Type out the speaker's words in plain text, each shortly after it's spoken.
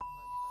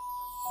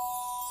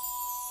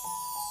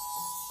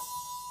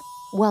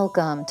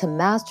Welcome to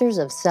Masters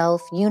of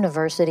Self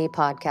University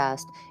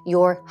podcast,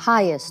 your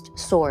highest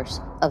source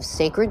of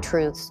sacred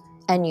truths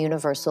and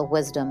universal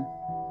wisdom.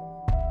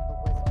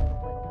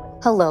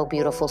 Hello,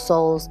 beautiful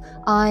souls.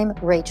 I'm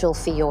Rachel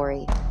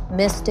Fiore,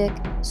 mystic,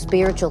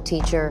 spiritual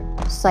teacher,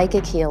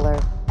 psychic healer,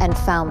 and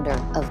founder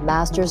of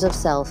Masters of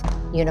Self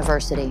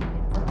University.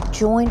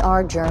 Join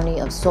our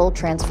journey of soul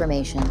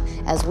transformation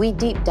as we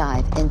deep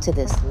dive into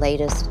this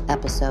latest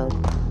episode.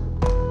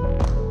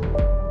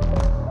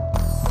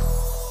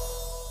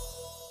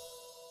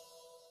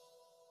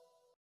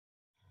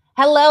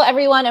 Hello,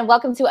 everyone, and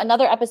welcome to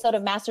another episode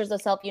of Masters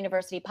of Self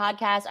University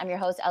podcast. I'm your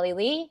host, Ellie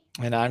Lee.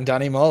 And I'm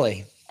Danny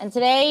Morley. And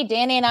today,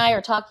 Danny and I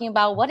are talking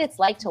about what it's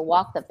like to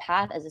walk the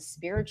path as a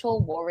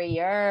spiritual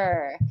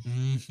warrior.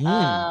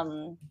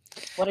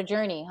 What a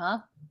journey, huh?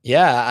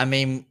 Yeah, I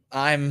mean,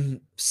 I'm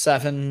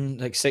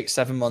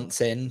 6-7 months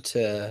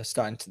into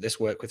starting this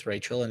work with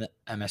Rachel and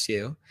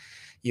MSU.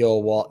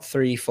 You're what,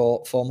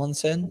 3-4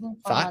 months in?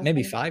 5,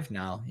 maybe 5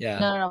 now. Yeah.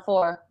 No,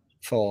 4.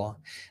 4.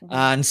 Mm-hmm.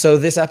 And so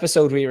this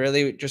episode, we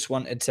really just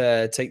wanted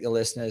to take the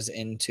listeners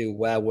into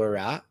where we're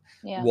at,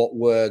 what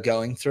we're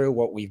going through,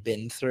 what we've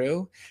been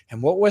through,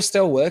 and what we're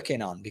still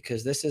working on,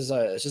 because this is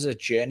a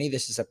journey.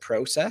 This is a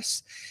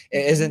process.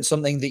 It isn't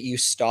something that you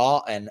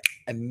start and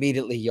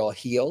immediately you're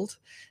healed.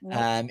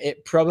 Nope.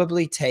 It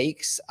probably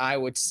takes, I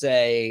would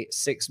say,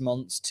 6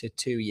 months to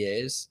 2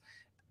 years.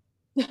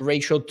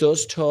 Rachel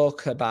does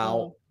talk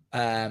about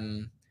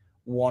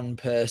one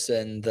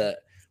person that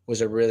was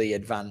a really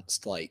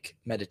advanced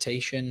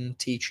meditation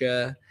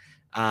teacher,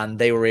 and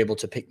they were able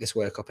to pick this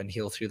work up and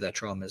heal through their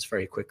traumas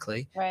very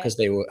quickly because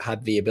they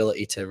had the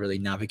ability to really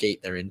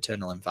navigate their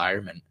internal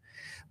environment.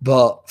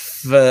 But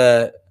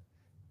for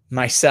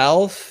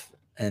myself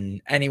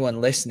and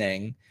anyone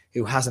listening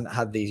who hasn't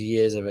had these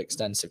years of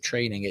extensive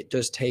training, it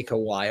does take a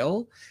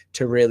while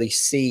to really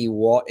see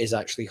what is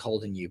actually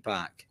holding you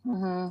back.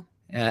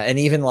 And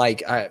even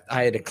I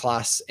had a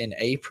class in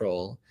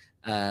April,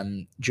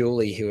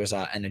 Julie, who was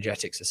our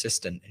energetics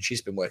assistant, and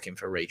she's been working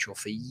for Rachel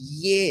for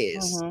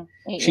years.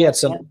 She had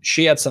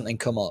something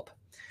come up,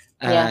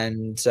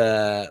 and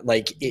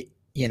the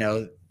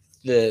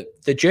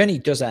journey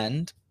does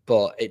end,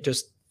 but it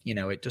does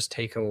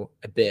take a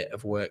bit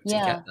of work to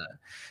get there.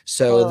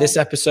 So this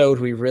episode,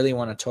 we really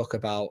want to talk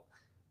about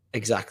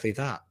exactly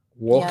that,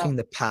 walking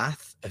the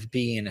path of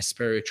being a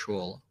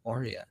spiritual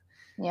warrior.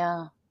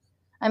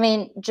 I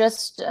mean,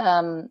 just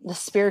the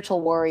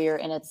spiritual warrior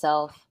in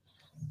itself,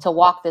 to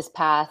walk this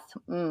path,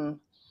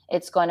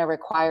 it's going to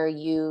require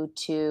you're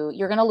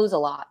going to lose a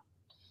lot,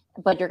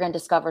 but you're going to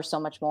discover so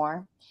much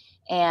more.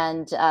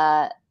 And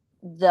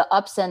the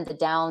ups and the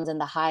downs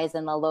and the highs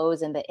and the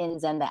lows and the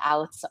ins and the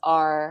outs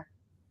are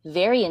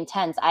very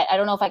intense. I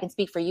don't know if I can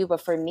speak for you,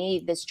 but for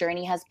me, this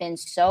journey has been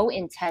so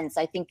intense.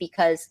 I think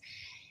because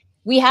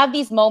we have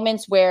these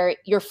moments where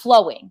you're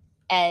flowing.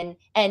 And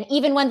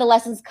even when the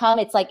lessons come,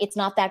 it's it's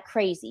not that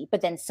crazy.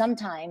 But then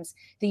sometimes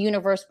the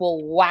universe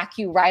will whack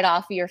you right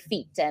off of your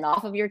feet and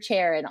off of your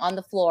chair and on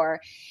the floor.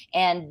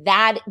 And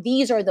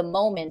these are the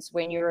moments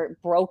when you're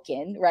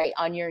broken, right,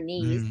 on your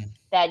knees,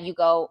 that you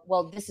go,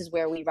 well, this is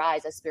where we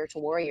rise as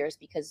spiritual warriors,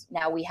 because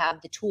now we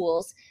have the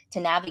tools to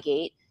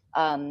navigate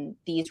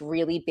these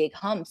really big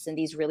humps and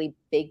these really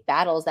big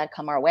battles that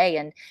come our way.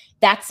 And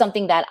that's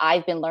something that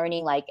I've been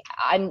learning.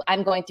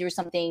 I'm going through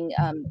something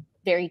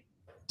very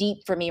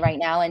deep for me right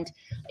now, and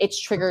it's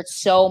triggered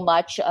so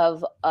much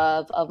of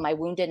my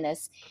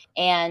woundedness.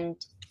 And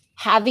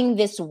having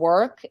this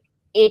work,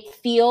 it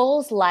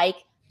feels like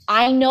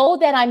I know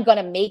that I'm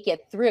going to make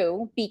it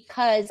through,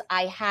 because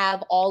I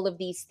have all of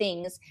these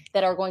things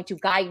that are going to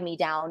guide me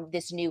down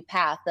this new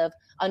path of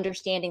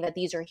understanding that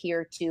these are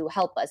here to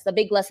help us. The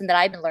big lesson that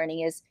I've been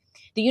learning is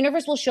the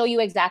universe will show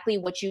you exactly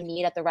what you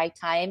need at the right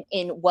time,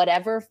 in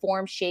whatever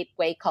form, shape,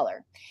 way,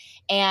 color.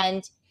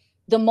 And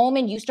the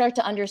moment you start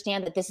to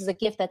understand that this is a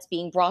gift that's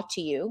being brought to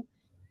you,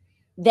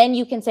 then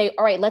you can say,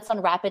 all right, let's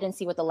unwrap it and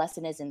see what the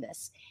lesson is in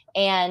this.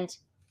 And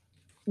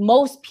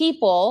most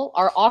people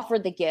are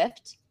offered the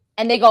gift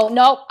and they go,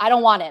 no, I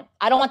don't want it.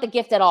 I don't want the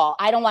gift at all.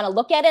 I don't want to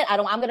look at it.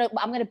 I'm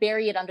going to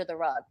bury it under the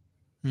rug.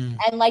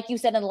 And like you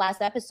said in the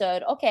last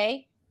episode,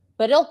 okay,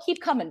 but it'll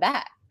keep coming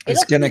back.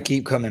 It's going to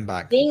keep coming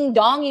back. Ding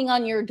donging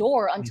on your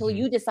door until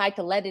you decide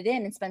to let it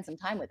in and spend some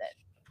time with it.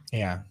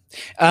 Yeah.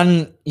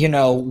 And,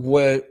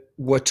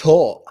 we're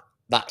taught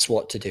that's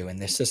what to do in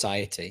this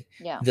society.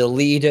 The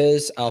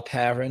leaders, our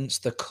parents,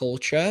 the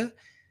culture,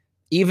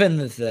 even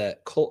the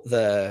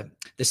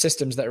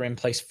systems that are in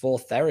place for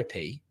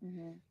therapy,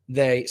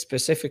 they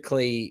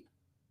specifically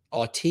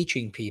are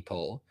teaching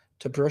people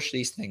to brush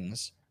these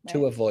things,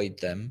 to avoid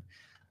them.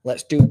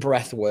 Let's do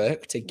breath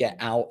work to get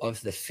out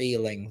of the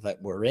feeling that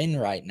we're in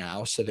right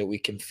now so that we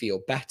can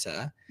feel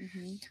better,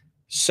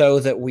 so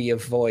that we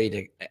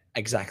avoid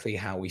exactly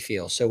how we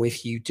feel. So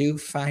if you do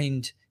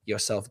find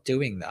yourself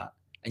doing that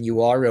and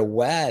you are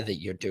aware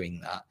that you're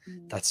doing that,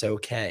 that's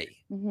okay.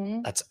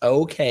 That's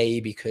okay,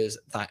 because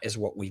that is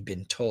what we've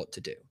been taught to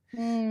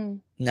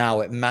do. Now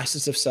at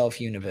Masters of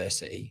Self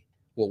University,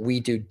 what we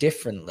do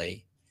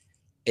differently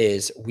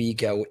is we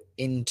go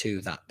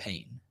into that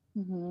pain.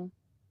 Mm-hmm.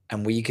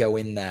 And we go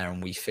in there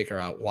and we figure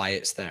out why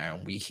it's there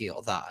and we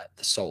heal that at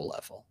the soul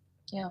level.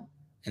 Yeah.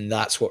 And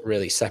that's what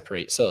really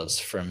separates us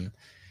from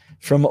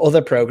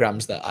other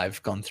programs that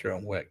I've gone through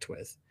and worked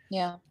with.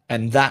 Yeah.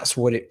 And that's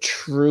what it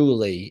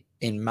truly,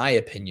 in my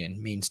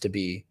opinion, means to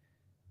be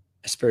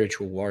a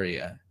spiritual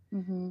warrior,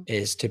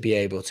 is to be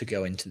able to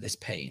go into this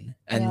pain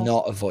and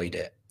not avoid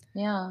it.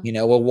 Yeah. You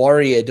know, a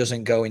warrior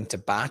doesn't go into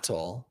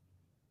battle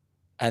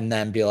and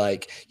then be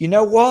like, you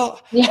know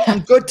what? Yeah.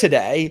 I'm good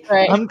today.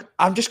 Right.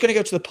 I'm just going to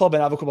go to the pub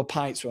and have a couple of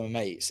pints with my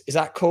mates. Is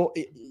that cool?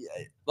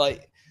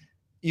 Like,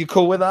 you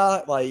cool with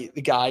that? Like,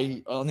 the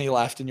guy on your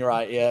left and your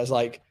right here is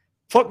like,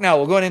 fuck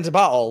no, we're going into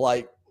battle.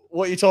 Like,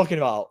 what are you talking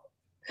about?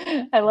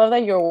 I love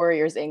that your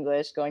warrior's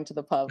English, going to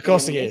the pub. Of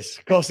course he is.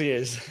 Of course he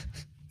is.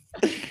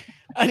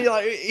 And you're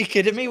like, are you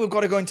kidding me? We've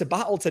got to go into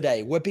battle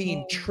today. We're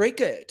being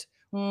triggered.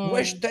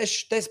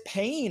 There's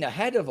pain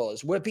ahead of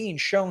us. We're being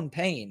shown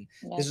pain.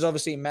 Yes. This is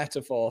obviously a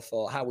metaphor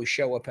for how we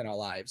show up in our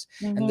lives.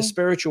 And the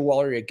spiritual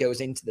warrior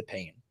goes into the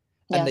pain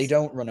and they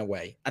don't run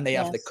away. And they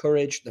have the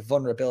courage, the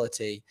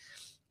vulnerability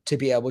to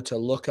be able to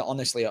look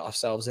honestly at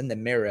ourselves in the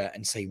mirror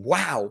and say,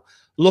 wow,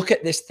 look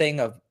at this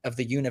thing of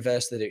the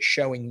universe that it's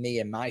showing me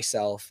and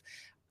myself.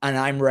 And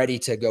I'm ready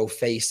to go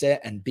face it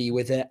and be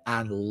with it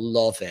and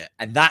love it.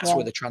 And that's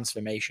where the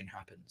transformation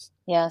happens.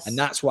 Yes. And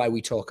that's why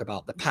we talk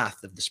about the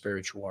path of the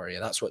spiritual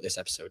warrior. That's what this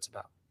episode's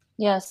about.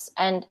 Yes.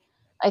 And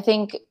I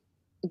think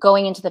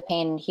going into the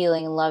pain and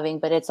healing and loving,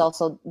 but it's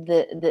also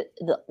the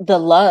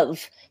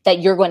love that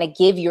you're going to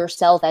give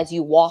yourself as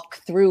you walk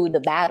through the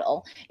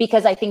battle.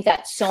 Because I think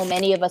that so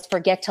many of us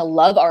forget to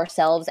love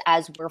ourselves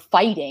as we're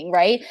fighting,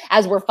 right?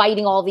 As we're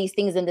fighting all these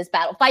things in this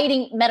battle,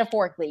 fighting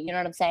metaphorically, you know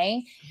what I'm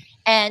saying?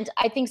 And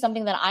I think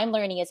something that I'm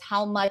learning is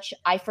how much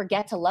I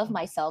forget to love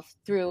myself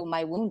through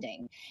my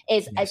wounding,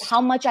 is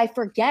how much I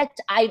forget.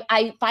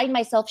 I find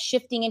myself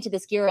shifting into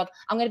this gear of,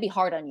 I'm going to be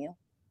hard on you.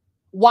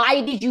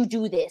 Why did you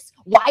do this?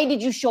 Why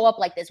did you show up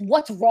like this?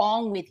 What's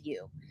wrong with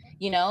you?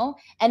 You know?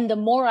 And the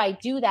more I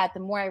do that, the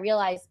more I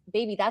realize,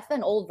 baby, that's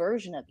an old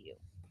version of you.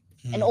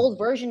 An old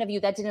version of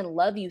you that didn't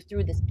love you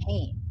through this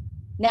pain.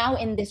 Now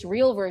in this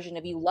real version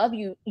of you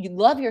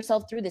love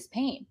yourself through this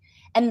pain.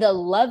 And the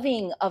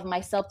loving of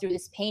myself through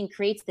this pain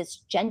creates this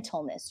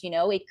gentleness, you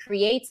know, it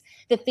creates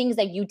the things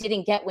that you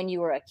didn't get when you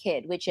were a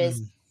kid, which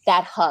is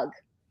that hug,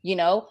 you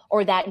know,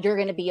 or that you're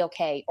going to be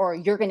okay, or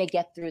you're going to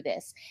get through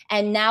this.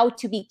 And now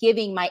to be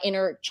giving my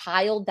inner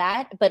child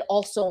that, but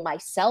also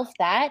myself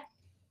that,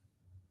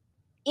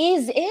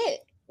 is it.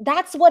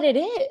 That's what it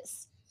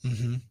is.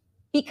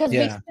 Because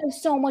we spend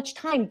so much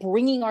time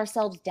bringing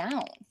ourselves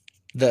down.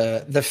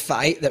 The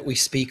fight that we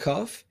speak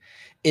of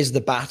is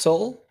the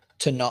battle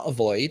to not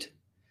avoid,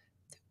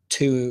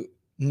 to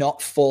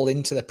not fall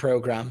into the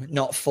program,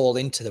 not fall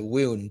into the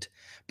wound,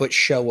 but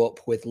show up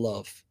with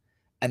love.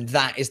 And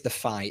that is the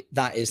fight.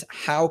 That is,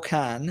 how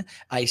can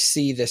I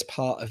see this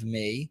part of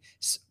me,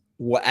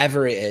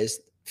 whatever it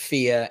is,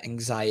 fear,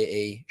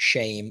 anxiety,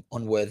 shame,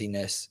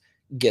 unworthiness,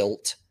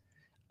 guilt,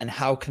 and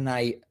how can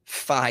I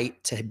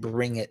fight to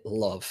bring it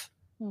love?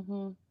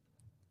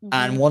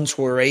 And once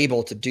we're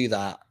able to do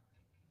that,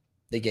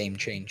 the game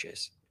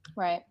changes.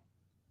 Right.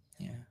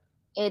 Yeah.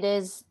 It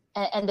is.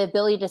 And the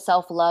ability to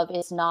self-love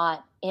is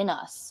not in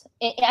us.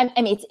 I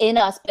mean, it's in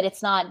us, but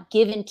it's not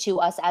given to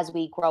us as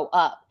we grow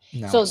up.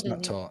 No, so it's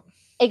not taught.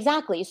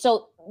 Exactly.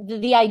 So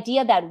the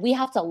idea that we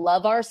have to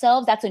love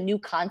ourselves, that's a new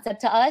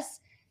concept to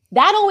us.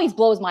 That always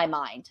blows my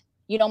mind.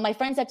 You know, my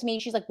friend said to me,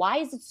 she's like, why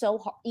is it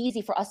so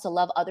easy for us to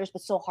love others,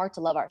 but so hard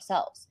to love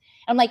ourselves?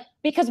 I'm like,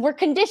 because we're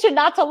conditioned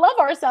not to love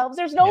ourselves.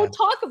 There's no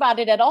talk about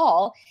it at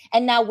all.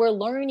 And now we're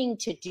learning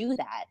to do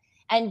that.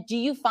 And do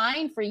you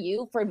find for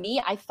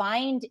me, I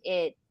find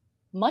it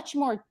much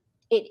more,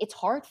 it's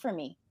hard for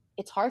me.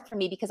 It's hard for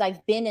me because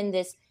I've been in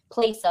this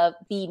place of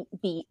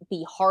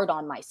be hard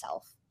on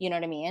myself. You know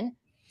what I mean?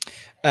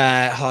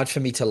 Hard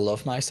for me to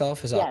love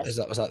myself. Was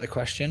that the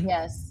question?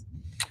 Yes.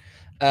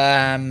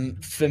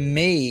 For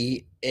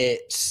me,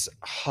 it's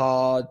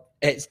hard.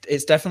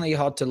 It's definitely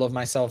hard to love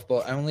myself,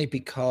 but only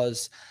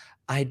because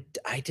I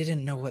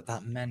didn't know what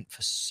that meant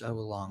for so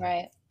long.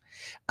 Right.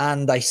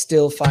 And I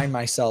still find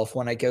myself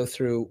when I go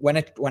through, when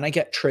I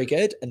get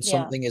triggered and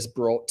something is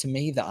brought to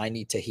me that I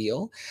need to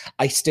heal,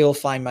 I still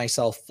find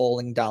myself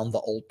falling down the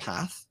old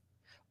path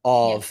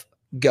of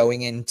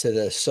going into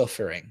the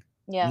suffering,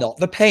 not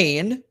the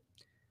pain.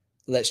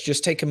 Let's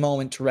just take a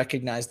moment to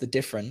recognize the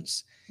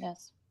difference.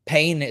 Yes.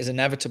 Pain is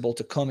inevitable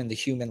to come in the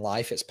human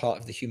life. It's part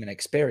of the human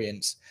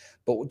experience.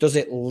 But does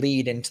it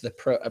lead into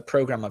a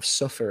program of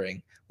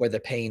suffering where the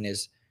pain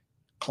is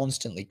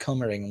constantly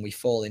coming and we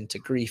fall into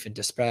grief and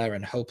despair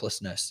and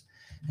hopelessness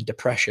and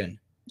depression?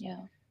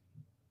 Yeah.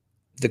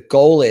 The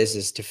goal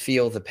is to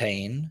feel the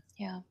pain.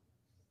 Yeah.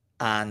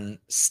 And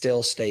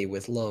still stay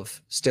with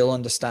love, still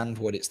understand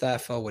what it's there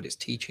for, what it's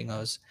teaching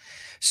us.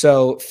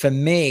 So for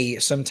me,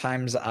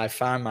 sometimes I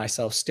find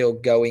myself still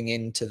going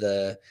into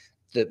the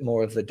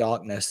more of the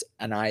darkness,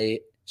 and I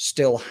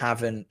still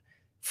haven't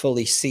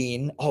fully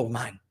seen, oh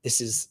man,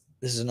 this is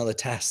this is another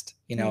test.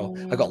 You know,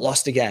 I got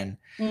lost again.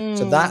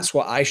 So that's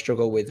what I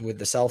struggle with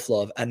the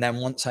self-love. And then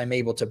once I'm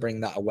able to bring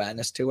that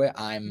awareness to it,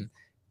 I've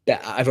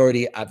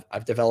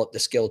developed the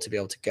skill to be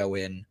able to go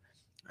in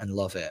and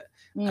love it.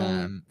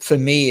 For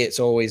me, it's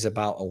always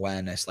about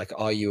awareness. Like,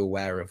 are you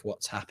aware of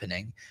what's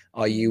happening?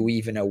 Are you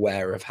even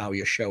aware of how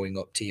you're showing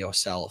up to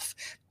yourself?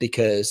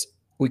 Because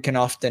we can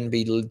often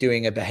be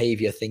doing a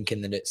behavior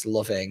thinking that it's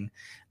loving,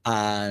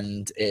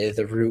 and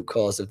the root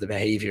cause of the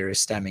behavior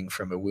is stemming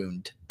from a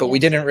wound, but we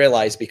didn't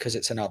realize because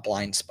it's in our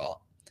blind spot.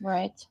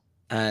 Right.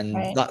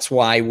 And that's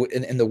why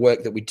in the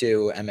work that we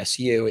do,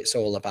 MSU, it's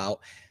all about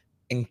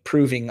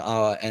improving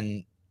our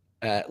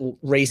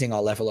raising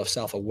our level of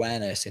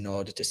self-awareness in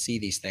order to see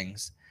these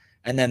things.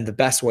 And then the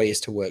best way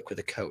is to work with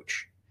a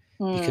coach,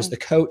 because the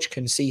coach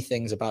can see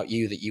things about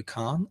you that you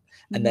can't,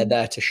 and they're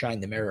there to shine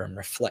the mirror and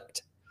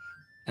reflect.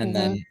 And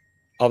then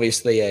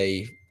obviously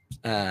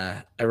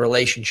a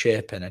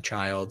relationship and a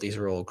child, these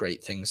are all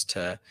great things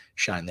to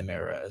shine the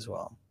mirror as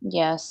well.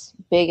 Yes,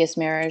 biggest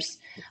mirrors.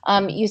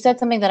 You said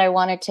something that I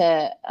wanted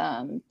to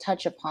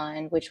touch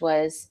upon, which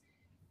was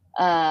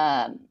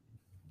I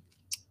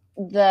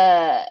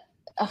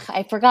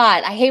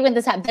forgot. I hate when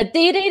this happens. The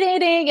ding ding ding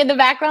ding in the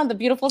background, the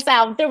beautiful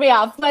sound threw me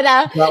off. But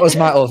that was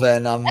my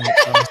oven. I'm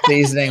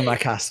seasoning my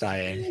cast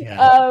iron.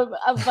 Yeah.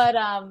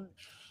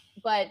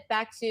 But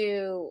back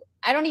to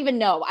I don't even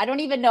know.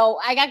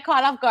 I got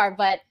caught off guard.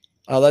 But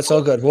that's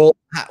all good. Well,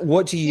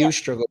 what do you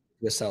struggle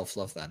with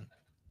self-love then?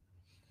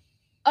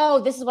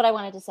 Oh, this is what I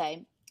wanted to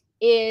say.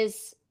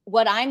 Is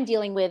what I'm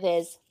dealing with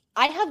is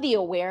I have the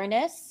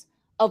awareness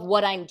of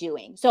what I'm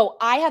doing. So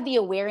I have the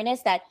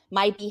awareness that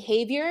my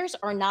behaviors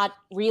are not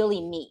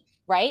really me,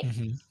 right?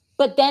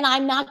 But then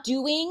I'm not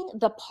doing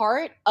the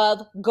part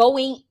of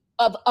going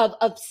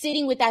of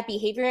sitting with that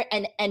behavior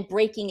and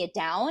breaking it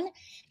down,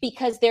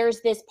 because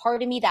there's this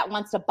part of me that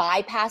wants to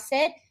bypass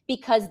it,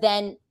 because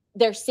then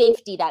there's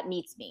safety that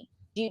meets me.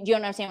 Do you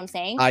understand what I'm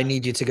saying? I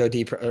need you to go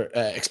deeper.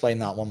 Explain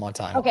that one more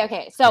time.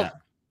 Okay. So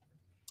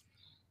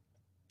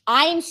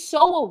I'm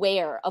so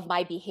aware of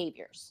my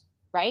behaviors,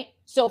 right?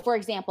 So for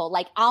example,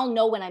 like I'll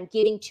know when I'm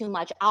giving too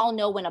much. I'll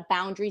know when a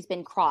boundary's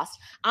been crossed.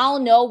 I'll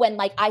know when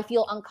like I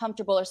feel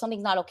uncomfortable or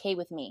something's not okay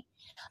with me.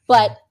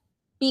 But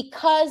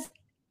because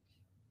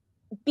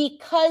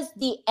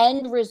the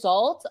end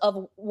result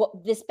of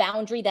this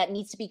boundary that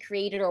needs to be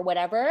created or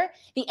whatever,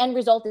 the end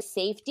result is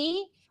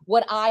safety.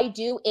 What I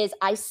do is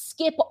I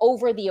skip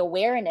over the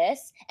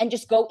awareness and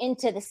just go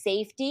into the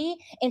safety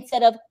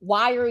instead of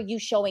why are you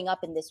showing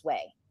up in this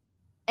way?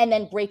 And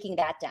then breaking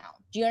that down.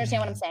 Do you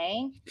understand what I'm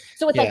saying?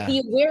 So it's like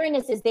the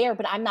awareness is there,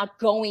 but I'm not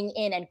going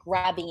in and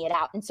grabbing it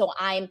out. And so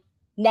I'm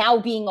now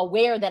being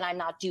aware that I'm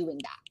not doing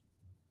that.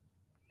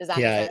 Does that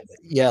make sense?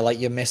 Yeah, like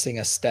you're missing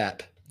a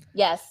step.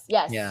 Yes.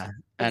 Yeah.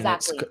 And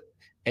exactly.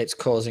 It's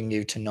causing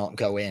you to not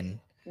go in.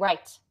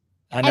 Right.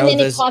 And then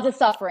it causes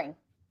suffering.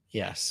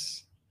 Yes.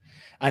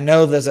 I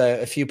know there's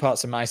a few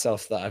parts of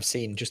myself that I've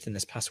seen just in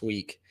this past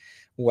week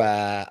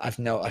where I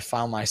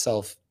found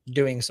myself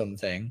doing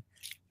something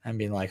and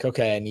being like,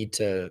 okay,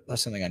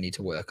 that's something I need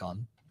to work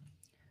on.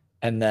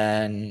 And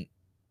then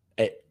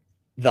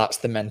that's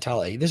the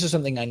mentality. This is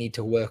something I need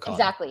to work on.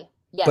 Exactly.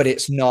 Yes. But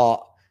it's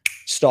not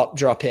stop,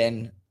 drop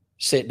in,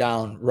 sit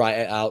down, write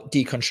it out,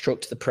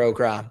 deconstruct the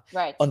program,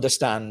 right?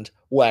 Understand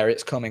where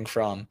it's coming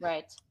from,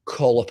 right?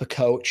 Call up a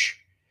coach.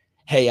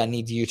 Hey, I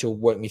need you to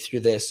work me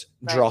through this.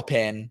 Right. Drop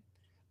in.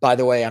 By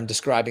the way, I'm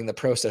describing the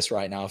process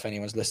right now if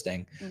anyone's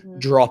listening.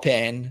 Drop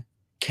in,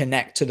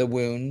 connect to the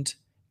wound,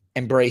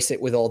 embrace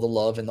it with all the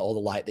love and all the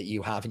light that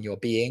you have in your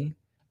being,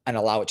 and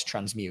allow it to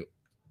transmute.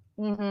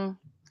 You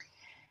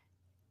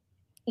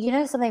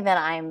know, something that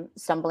I'm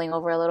stumbling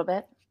over a little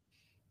bit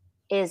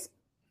is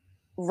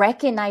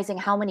recognizing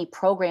how many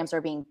programs are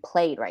being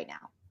played right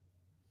now.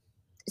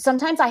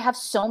 Sometimes I have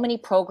so many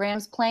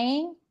programs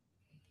playing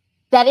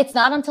that it's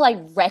not until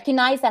I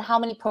recognize that how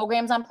many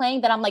programs I'm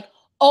playing that I'm like,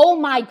 oh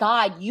my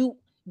God,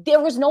 there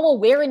was no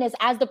awareness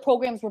as the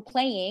programs were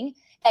playing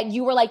that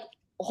you were like,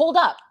 hold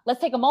up,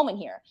 let's take a moment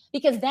here.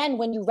 Because then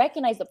when you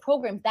recognize the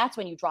programs, that's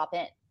when you drop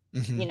in,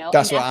 you know?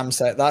 That's what I'm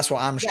saying. That's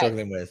what I'm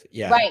struggling with.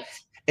 Yeah. Right.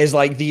 Is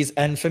like these,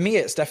 and for me,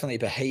 it's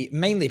definitely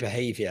mainly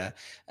behavior,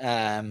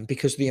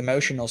 because the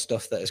emotional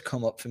stuff that has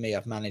come up for me,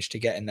 I've managed to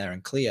get in there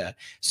and clear.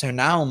 So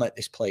now I'm at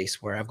this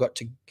place where I've got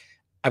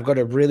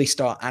to really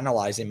start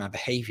analyzing my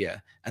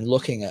behavior and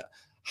looking at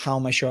how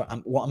am I sure,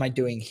 what am I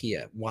doing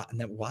here? Why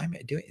am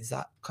I doing? Is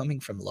that coming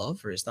from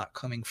love or is that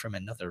coming from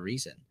another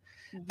reason?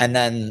 And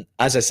then,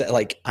 as I said,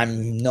 like,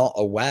 I'm not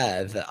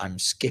aware that I'm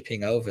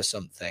skipping over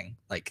something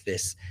like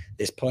this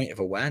point of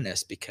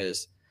awareness,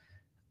 because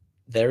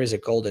there is a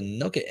golden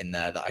nugget in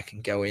there that I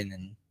can go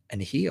in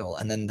and heal.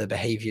 And then the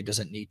behavior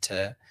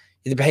the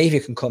behavior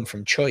can come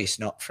from choice,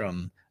 not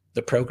from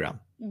the program.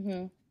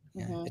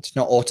 It's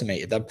not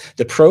automated.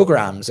 The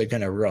programs are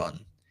going to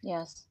run.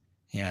 Yes.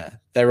 Yeah.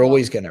 They're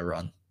always going to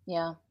run.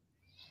 Yeah.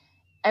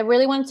 I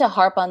really wanted to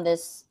harp on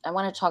this. I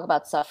want to talk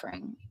about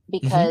suffering,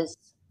 because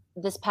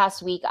this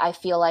past week, I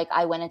feel like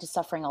I went into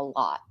suffering a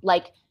lot,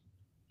 like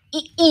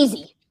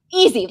easy.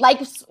 easy, like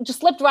just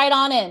slipped right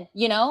on in,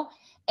 you know?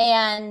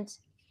 And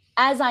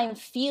as I'm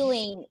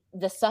feeling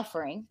the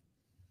suffering,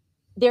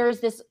 there's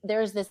this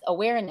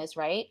awareness,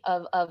 right?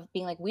 Of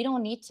being like, we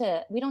don't need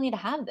to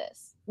have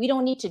this. We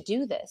don't need to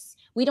do this.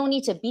 We don't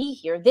need to be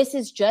here. This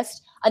is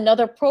just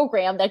another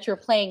program that you're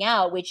playing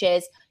out, which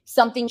is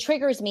something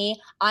triggers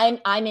me.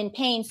 I'm in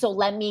pain. So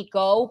let me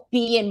go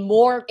be in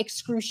more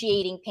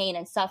excruciating pain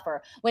and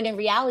suffer. When in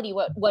reality,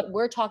 what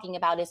we're talking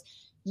about is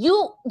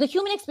the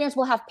human experience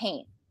will have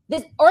pain.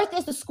 This earth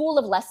is the school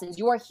of lessons.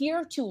 You are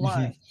here to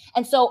learn.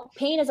 And so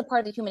pain is a part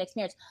of the human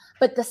experience,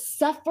 but the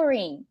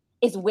suffering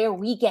is where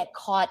we get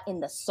caught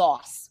in the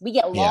sauce. We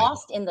get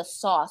lost in the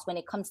sauce when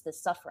it comes to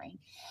suffering.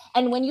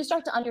 And when you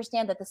start to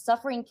understand that the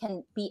suffering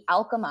can be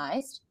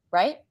alchemized,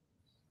 right?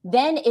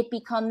 Then it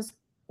becomes,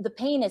 the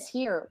pain is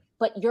here,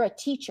 but you're a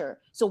teacher.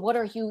 So what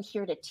are you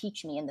here to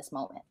teach me in this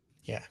moment?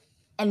 Yeah.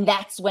 And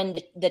that's when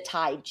the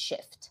tide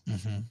shift.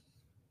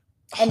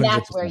 And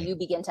that's where you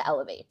begin to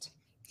elevate.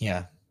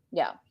 Yeah.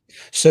 Yeah.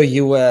 So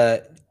you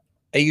were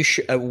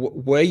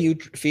you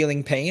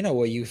feeling pain, or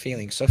were you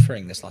feeling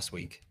suffering this last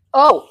week?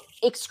 Oh,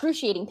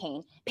 excruciating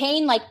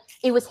pain, like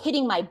it was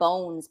hitting my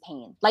bones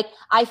pain. Like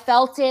I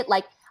felt it,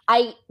 like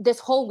this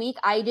whole week,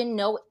 I didn't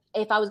know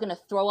if I was going to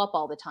throw up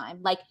all the time.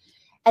 Like,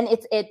 and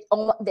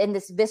and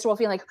this visceral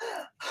feeling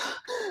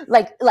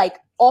like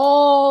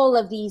all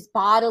of these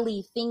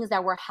bodily things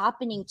that were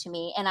happening to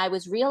me. And I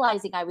was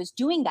realizing I was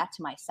doing that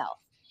to myself.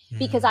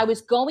 Because I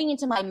was going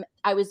into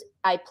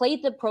I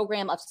played the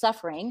program of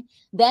suffering.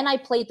 Then I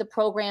played the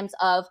programs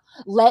of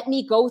let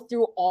me go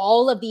through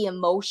all of the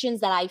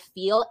emotions that I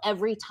feel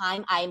every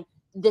time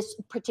this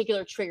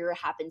particular trigger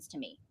happens to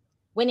me.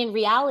 When in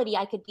reality,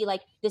 I could be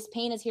like, this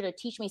pain is here to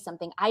teach me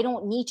something. I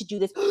don't need to do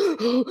this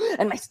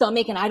and my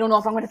stomach, and I don't know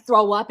if I'm going to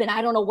throw up, and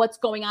I don't know what's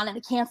going on, and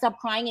I can't stop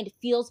crying, and it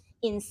feels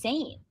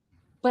insane.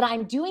 But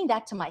I'm doing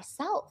that to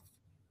myself.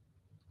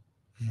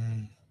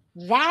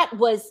 That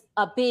was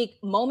a big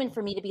moment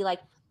for me to be like,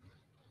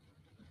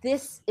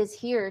 this is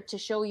here to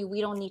show you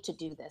we don't need to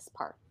do this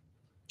part.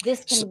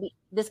 This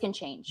can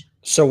change.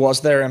 So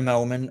was there a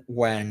moment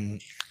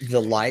when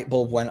the light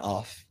bulb went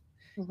off,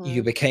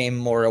 you became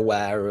more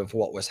aware of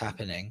what was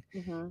happening,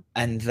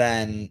 and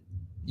then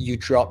you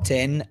dropped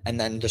in, and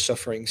then the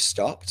suffering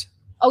stopped?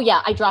 Oh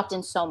yeah, I dropped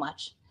in so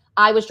much.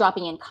 I was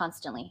dropping in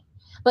constantly.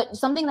 But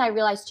something that I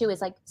realized too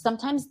is like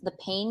sometimes the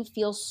pain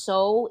feels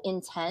so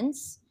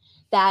intense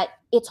that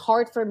it's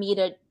hard for me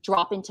to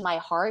drop into my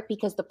heart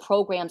because the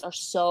programs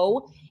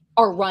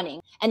are running,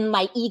 and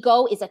my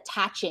ego is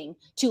attaching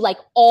to like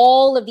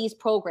all of these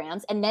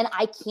programs, and then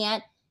I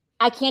can't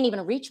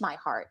even reach my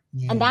heart.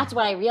 And that's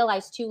what I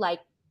realized too, like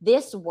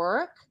this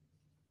work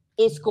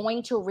is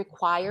going to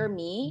require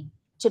me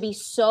to be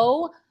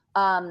so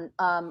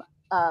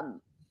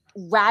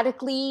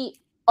radically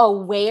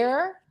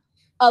aware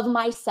of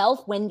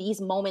myself when these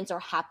moments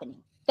are happening.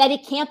 That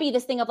it can't be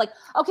this thing of like,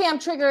 okay, I'm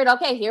triggered.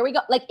 Okay, here we go.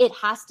 Like it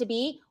has to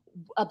be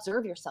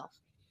observe yourself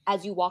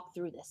as you walk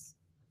through this.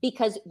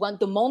 Because when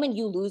the moment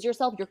you lose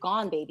yourself, you're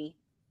gone, baby.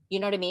 You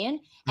know what I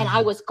mean? And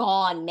I was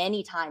gone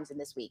many times in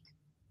this week.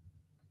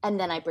 And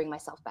then I bring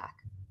myself back.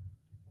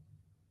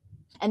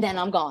 And then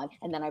I'm gone.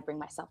 And then I bring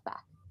myself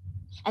back.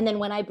 And then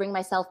when I bring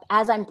myself,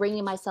 as I'm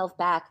bringing myself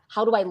back,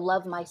 how do I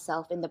love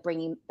myself in the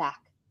bringing back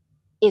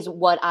is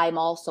what I'm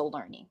also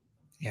learning.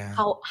 Yeah.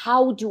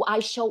 How do I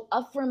show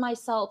up for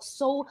myself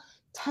so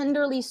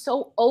tenderly,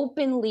 so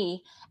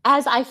openly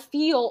as I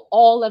feel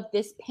all of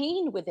this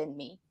pain within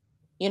me?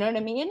 You know what I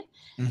mean?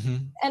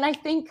 And I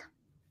think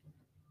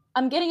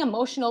I'm getting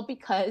emotional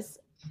because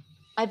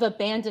I've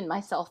abandoned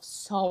myself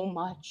so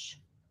much.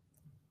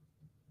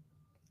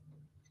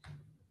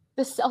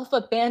 The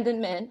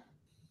self-abandonment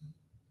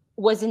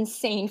was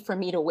insane for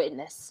me to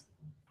witness.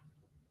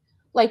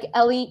 Like,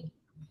 Ellie,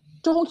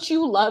 don't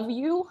you love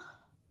you?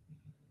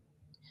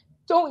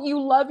 Don't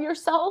you love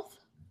yourself?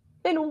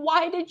 Then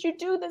why did you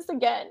do this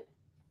again?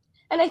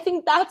 And I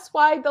think that's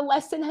why the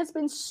lesson has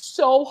been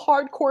so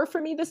hardcore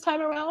for me this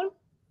time around.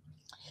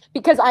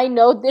 Because I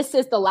know this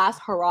is the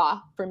last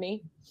hurrah for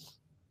me.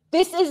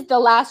 This is the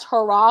last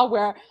hurrah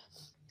where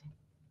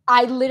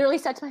I literally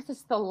said to myself, this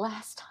is the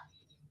last time.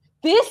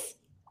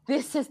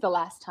 This is the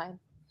last time.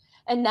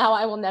 And now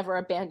I will never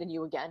abandon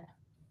you again.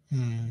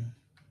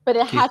 But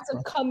it had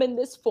to come in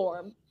this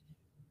form,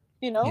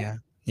 you know?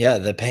 Yeah,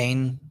 the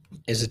pain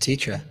is a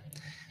teacher.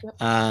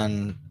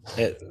 And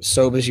it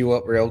sobers you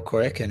up real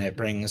quick, and it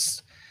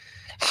brings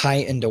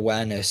heightened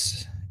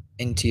awareness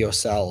into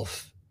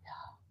yourself.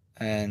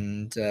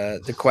 And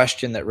the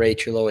question that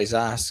Rachel always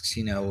asks,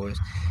 you know,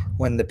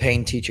 when the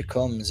pain teacher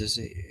comes, is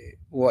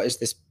what is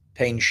this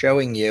pain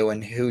showing you,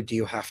 and who do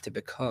you have to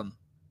become?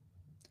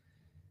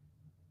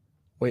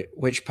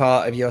 Which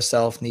part of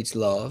yourself needs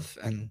love,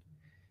 and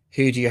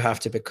who do you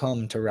have to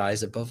become to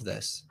rise above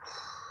this?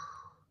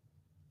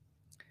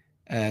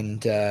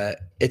 And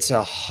it's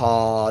a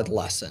hard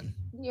lesson.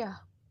 Yeah.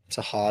 It's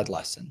a hard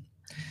lesson.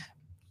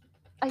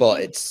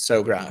 But it's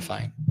so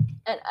gratifying.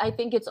 And I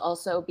think it's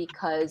also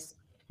because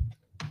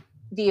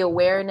the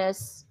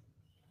awareness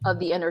of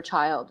the inner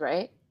child,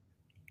 right?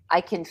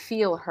 I can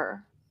feel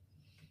her.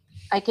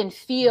 I can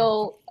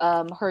feel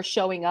her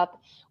showing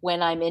up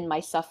when I'm in my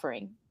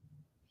suffering.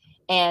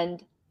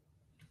 And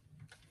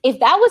if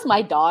that was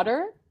my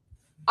daughter,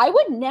 I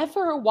would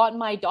never want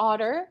my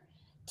daughter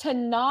to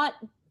not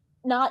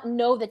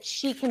know that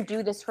she can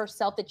do this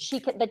herself,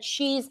 that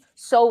she's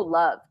so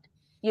loved.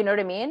 You know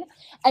what I mean?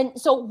 And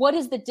so what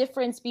is the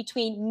difference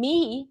between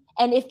me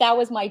and if that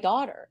was my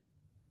daughter?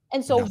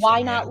 And so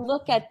why not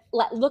look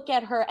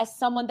at her as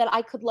someone that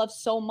I could love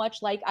so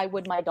much like I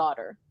would my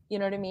daughter? You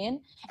know what I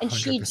mean? And 100%.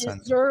 She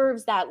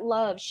deserves that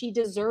love. She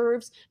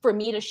deserves for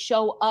me to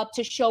show up,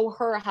 to show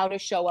her how to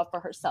show up for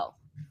herself.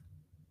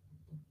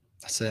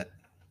 That's it.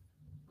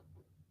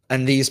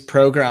 And these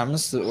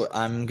programs,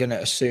 I'm going to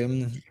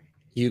assume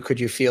could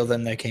you feel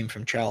them they came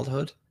from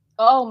childhood?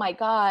 Oh my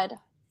God.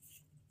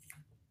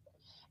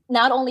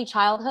 Not only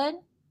childhood,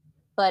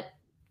 but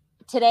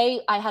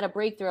today I had a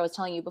breakthrough I was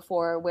telling you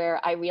before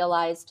where I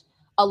realized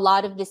a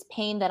lot of this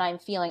pain that I'm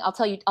feeling.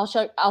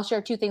 I'll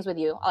share two things with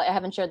you. I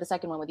haven't shared the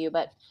second one with you,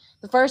 but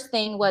the first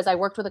thing was I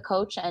worked with a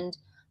coach, and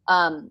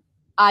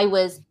I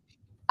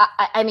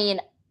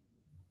mean,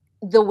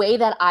 the way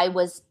that I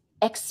was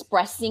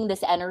expressing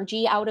this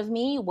energy out of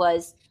me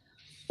was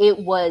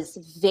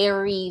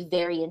very,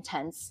 very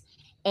intense.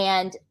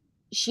 And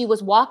she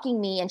was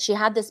walking me, and she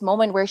had this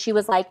moment where she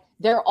was like,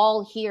 they're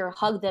all here,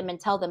 hug them and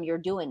tell them you're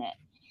doing it.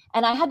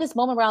 And I had this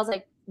moment where I was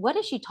like, what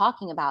is she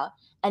talking about?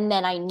 And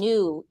then I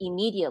knew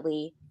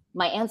immediately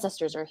my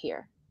ancestors are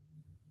here.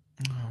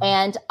 Oh.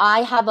 And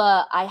I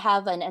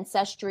have an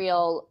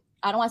ancestral,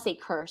 I don't want to say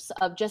curse,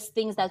 of just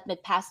things that's been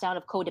passed down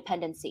of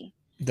codependency.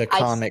 The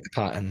karmic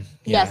pattern.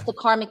 Yeah. Yes, the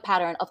karmic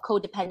pattern of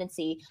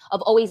codependency,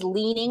 of always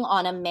leaning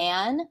on a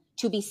man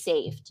to be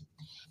saved.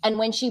 And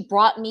when she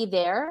brought me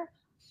there,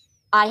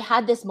 I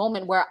had this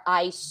moment where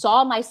I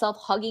saw myself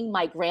hugging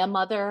my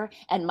grandmother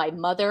and my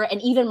mother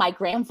and even my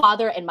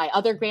grandfather and my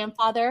other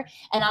grandfather.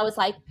 And I was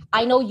like,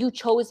 I know you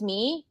chose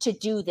me to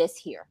do this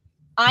here.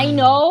 I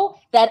know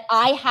that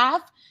I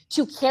have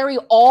to carry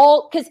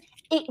all, because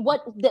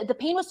the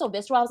pain was so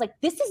visceral. I was like,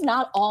 this is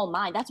not all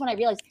mine. That's when I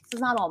realized this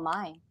is not all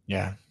mine.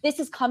 Yeah. This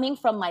is coming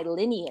from my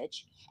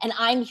lineage, and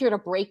I'm here to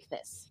break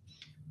this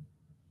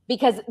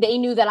because they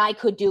knew that I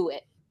could do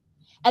it.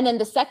 And then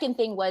the second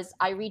thing was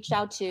I reached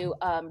out to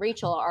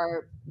Rachel,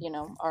 our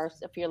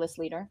fearless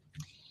leader.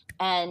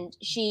 And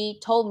she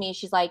told me,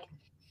 she's like,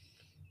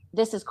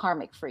 this is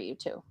karmic for you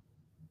too.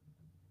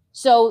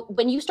 So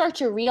when you start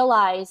to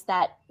realize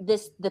that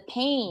the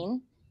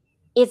pain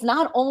is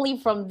not only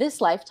from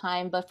this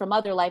lifetime, but from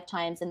other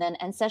lifetimes and then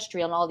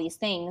ancestral and all these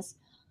things,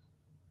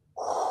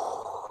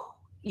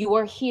 you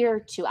are here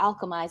to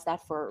alchemize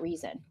that for a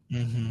reason.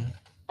 Mm-hmm.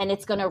 And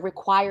it's going to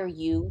require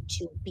you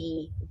to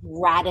be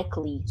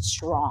radically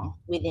strong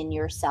within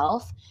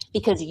yourself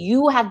because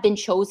you have been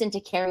chosen to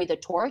carry the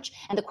torch.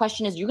 And the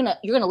question is, you're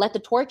gonna let the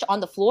torch on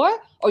the floor,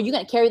 or you're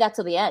going to carry that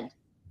to the end?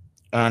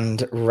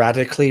 And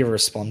radically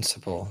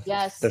responsible.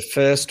 Yes. The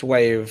first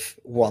way of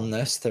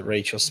oneness that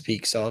Rachel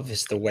speaks of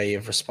is the way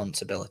of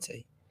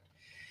responsibility.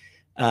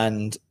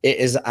 And it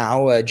is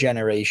our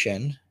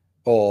generation,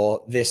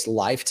 or this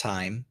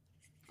lifetime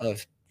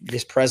of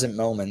this present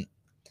moment,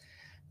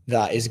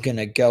 that is going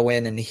to go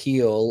in and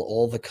heal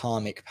all the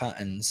karmic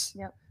patterns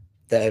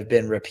that have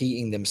been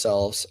repeating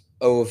themselves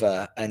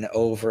over and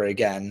over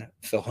again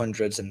for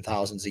hundreds and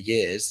thousands of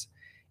years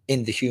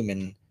in the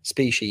human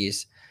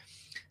species.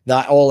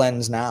 That all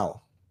ends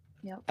now.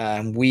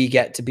 And we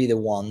get to be the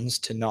ones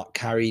to not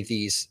carry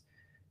these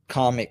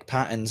karmic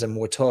patterns. And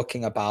we're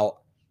talking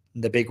about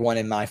the big one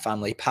in my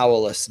family,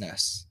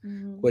 powerlessness.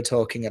 Mm-hmm. We're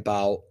talking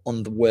about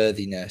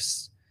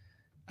unworthiness,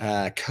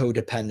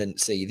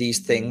 codependency. These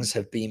things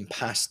have been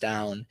passed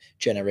down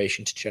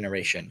generation to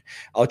generation.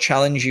 I'll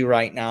challenge you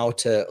right now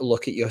to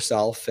look at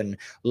yourself and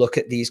look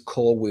at these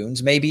core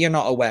wounds. Maybe you're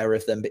not aware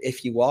of them, but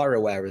if you are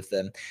aware of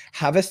them,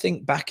 have a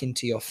think back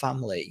into your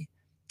family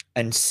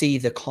and see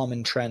the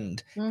common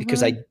trend,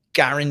 because I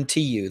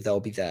guarantee you they'll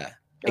be there.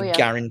 I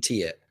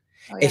guarantee it.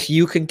 If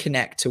you can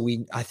connect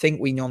to, I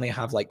think we normally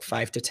have like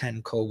 5 to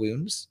 10 core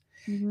wounds.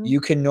 Mm-hmm. You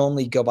can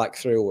normally go back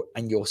through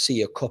and you'll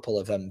see a couple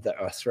of them that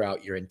are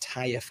throughout your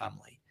entire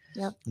family.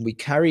 Yep. We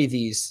carry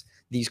these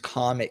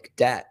karmic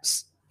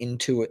debts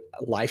into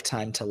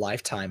lifetime to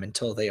lifetime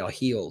until they are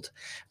healed.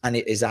 And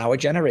it is our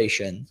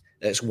generation.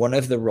 That's one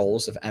of the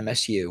roles of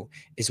MSU,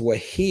 is we're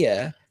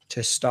here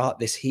to start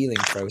this healing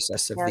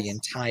process of the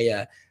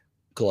entire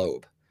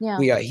globe. Yeah.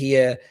 We are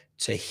here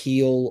to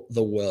heal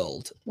the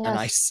world.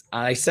 Yes.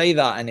 And I say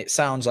that, and it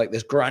sounds like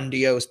this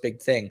grandiose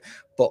big thing,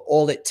 but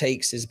all it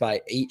takes is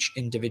by each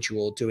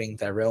individual doing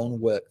their own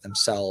work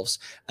themselves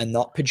and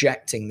not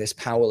projecting this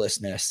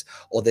powerlessness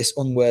or this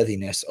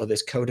unworthiness or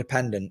this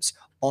codependence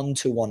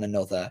onto one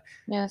another.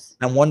 Yes.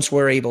 And once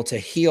we're able to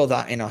heal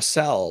that in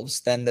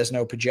ourselves, then there's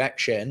no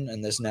projection,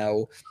 and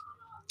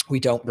we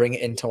don't bring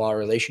it into our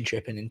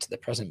relationship and into the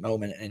present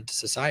moment and into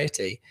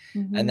society.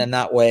 Mm-hmm. And then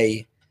that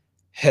way,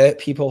 hurt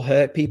people,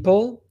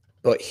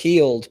 but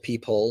healed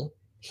people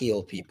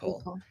heal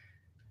people.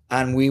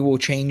 and we will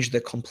change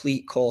the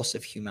complete course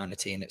of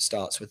humanity. And it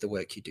starts with the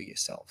work you do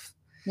yourself.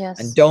 Yes.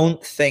 And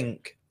don't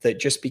think that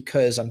just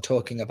because I'm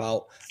talking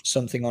about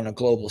something on a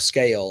global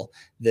scale,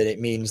 that it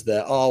means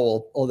that, oh,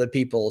 well, other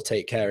people will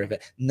take care of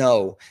it.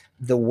 No,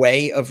 the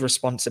way of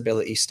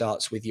responsibility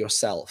starts with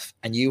yourself,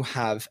 and you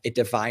have a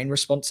divine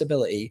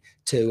responsibility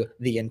to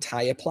the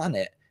entire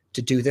planet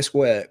to do this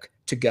work,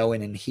 to go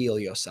in and heal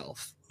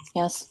yourself.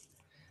 Yes.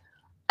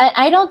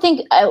 I don't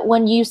think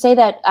when you say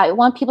that, I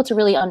want people to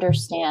really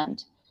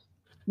understand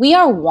we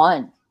are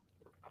one.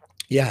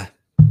 Yeah.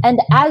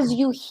 And as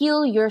you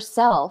heal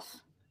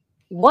yourself,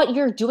 what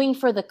you're doing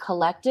for the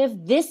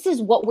collective, this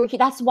is what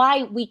that's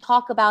why we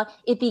talk about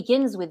it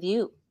begins with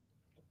you.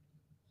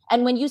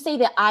 And when you say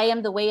that I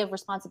am the way of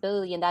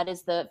responsibility, and that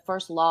is the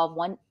first law of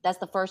one, that's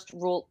the first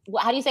rule.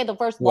 How do you say the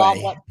first law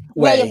of what?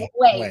 Way,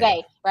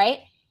 right?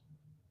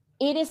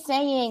 It is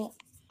saying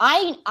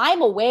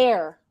I'm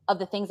aware of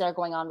the things that are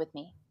going on with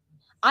me.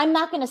 I'm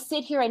not going to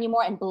sit here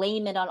anymore and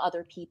blame it on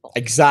other people.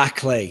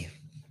 Exactly.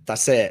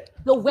 That's it.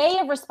 The way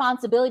of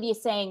responsibility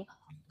is saying,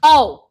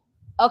 oh,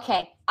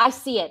 okay, I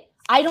see it.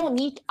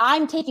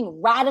 I'm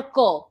taking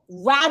radical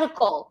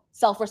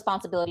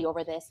self-responsibility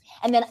over this.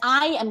 And then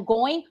I am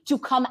going to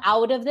come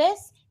out of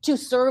this to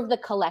serve the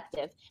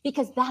collective,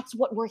 because that's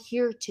what we're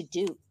here to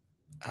do.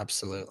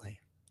 Absolutely.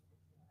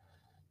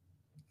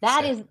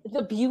 That is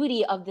the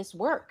beauty of this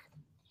work.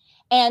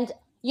 And,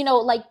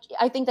 like,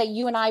 I think that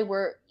you and I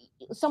were,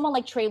 someone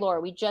like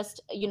Treloar, we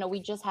just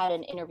had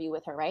an interview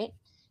with her, right?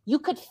 You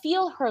could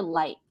feel her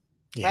light,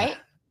 right?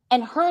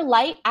 And her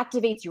light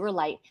activates your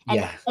light,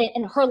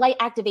 and her light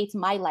activates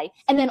my light.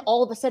 And then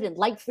all of a sudden,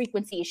 light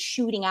frequency is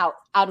shooting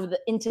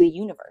into the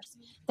universe.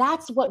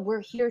 That's what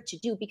we're here to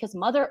do, because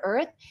Mother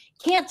Earth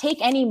can't take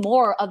any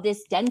more of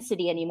this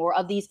density anymore,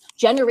 of these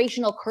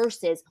generational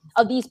curses,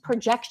 of these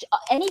projections,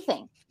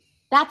 anything.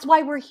 That's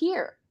why we're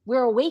here.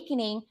 We're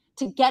awakening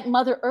to get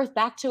Mother Earth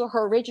back to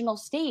her original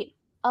state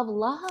of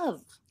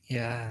love.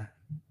 Yeah.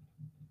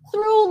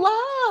 Through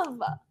love.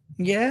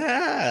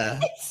 Yeah.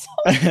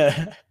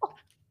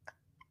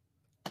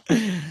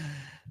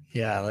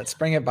 Yeah, let's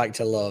bring it back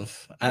to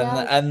love.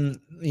 And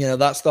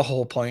that's the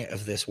whole point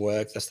of this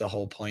work. That's the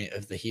whole point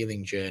of the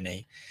healing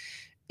journey,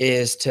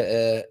 is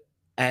to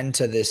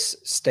enter this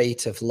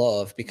state of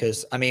love.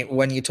 Because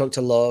when you talk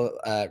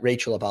to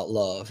Rachel about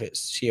love,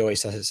 she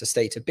always says it's a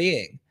state of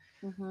being.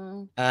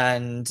 Mm-hmm.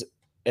 And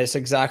it's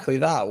exactly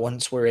that.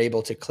 Once we're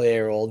able to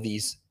clear all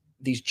these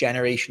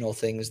generational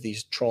things,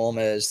 these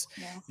traumas,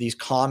 these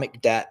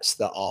karmic debts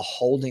that are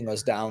holding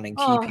us down and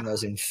keeping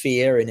us in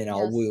fear and in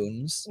our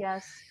wounds,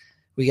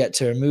 we get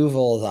to remove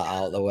all that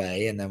out of the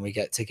way, and then we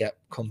get to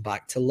come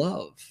back to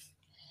love.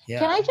 Yeah.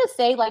 Can I just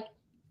say, like,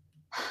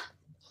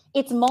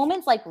 it's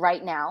moments like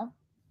right now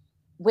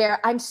where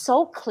I'm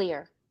so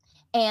clear,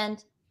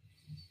 and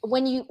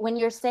when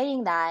you're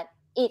saying that,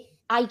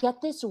 I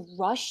get this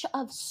rush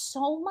of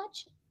so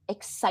much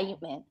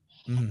excitement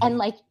and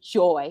like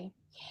joy.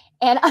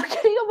 And I'm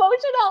getting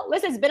emotional.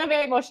 Listen, it's been a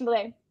very emotional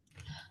day.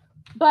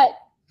 But,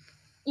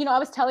 I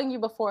was telling you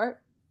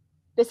before,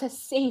 this has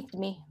saved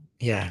me.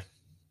 Yeah.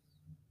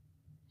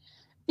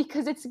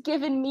 Because it's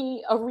given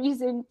me a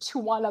reason to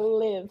want to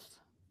live.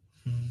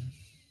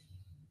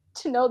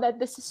 To know that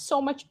this is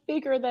so much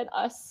bigger than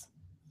us.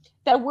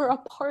 That we're a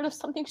part of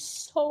something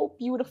so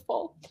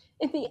beautiful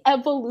in the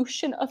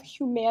evolution of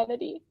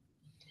humanity.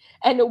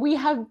 And we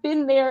have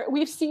been there.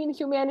 We've seen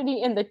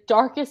humanity in the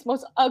darkest,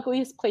 most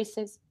ugliest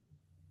places.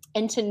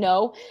 And to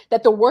know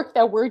that the work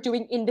that we're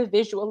doing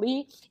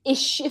individually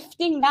is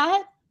shifting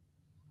that,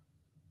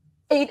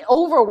 it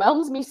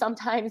overwhelms me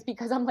sometimes,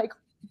 because I'm like,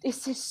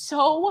 this is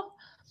so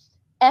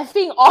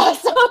effing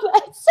awesome.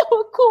 That's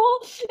so cool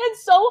and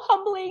so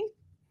humbling.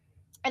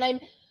 And I'm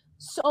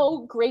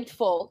so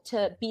grateful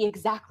to be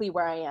exactly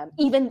where I am,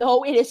 even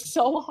though it is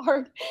so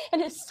hard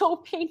and it's so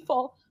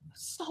painful.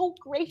 So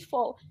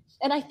grateful.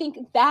 And I think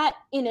that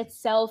in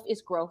itself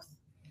is growth.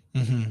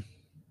 Mm-hmm.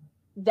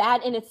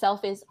 That in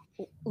itself is,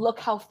 look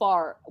how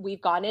far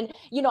we've gone. And,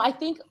 I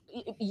think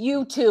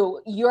you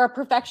too, you're a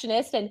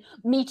perfectionist, and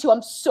me too.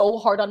 I'm so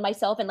hard on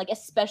myself. And like,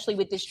 especially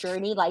with this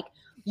journey, like,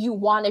 you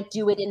want to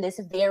do it in this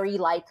very,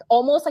 like,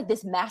 almost like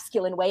this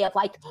masculine way of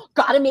like,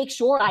 got to make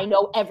sure I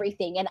know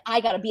everything, and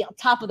I got to be on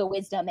top of the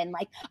wisdom. And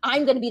like,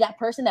 I'm going to be that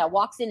person that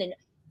walks in. And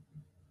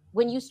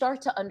when you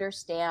start to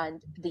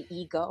understand the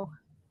ego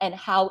and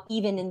how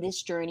even in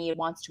this journey, it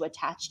wants to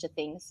attach to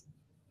things,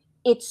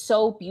 it's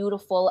so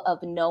beautiful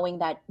of knowing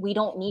that we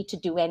don't need to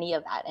do any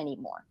of that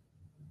anymore.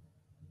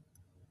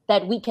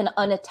 That we can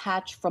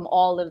unattach from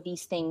all of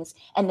these things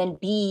and then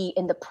be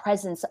in the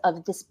presence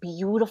of this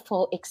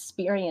beautiful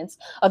experience,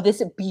 of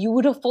this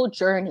beautiful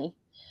journey.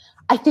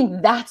 I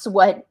think that's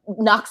what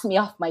knocks me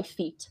off my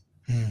feet,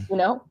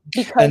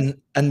 because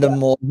and the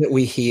more that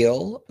we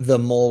heal, the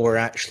more we're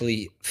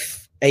actually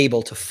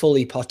able to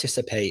fully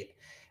participate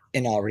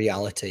in our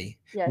reality.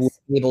 Yes.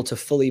 We're able to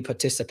fully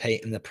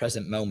participate in the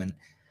present moment.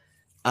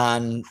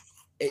 And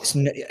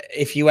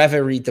if you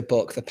ever read the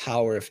book, The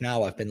Power of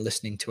Now, I've been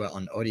listening to it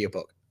on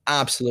audiobook.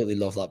 Absolutely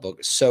love that book.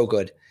 It's so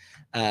good.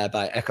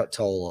 by Eckhart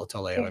Tolle or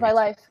Tolle. Changed my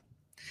life.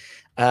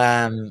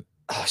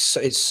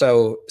 So it's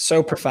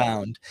so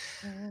profound.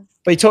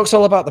 But he talks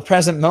all about the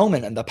present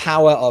moment and the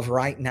power of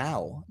right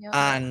now.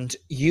 And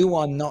you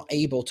are not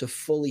able to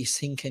fully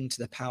sink into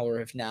the power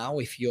of now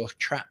if you're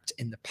trapped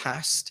in the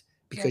past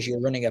because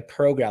you're running a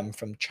program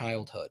from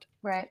childhood.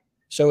 Right.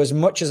 So as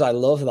much as I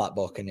love that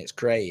book and it's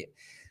great,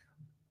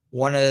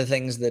 one of the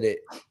things that it,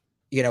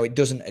 you know, it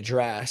doesn't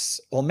address,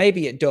 or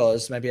maybe it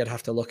does, maybe I'd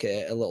have to look at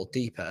it a little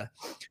deeper,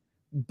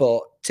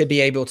 but to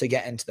be able to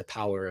get into the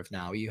power of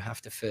now, you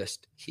have to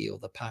first heal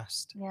the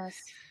past. Yes.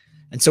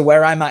 And so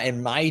where I'm at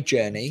in my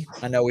journey,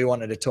 I know we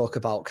wanted to talk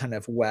about kind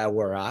of where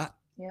we're at.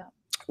 Yeah.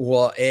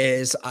 What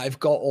is, I've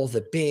got all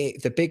the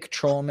big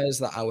traumas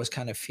that I was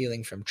kind of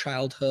feeling from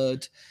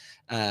childhood.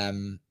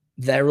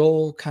 They're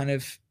all kind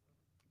of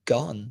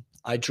gone.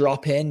 I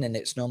drop in and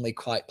it's normally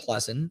quite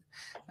pleasant.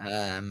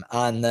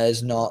 And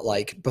there's not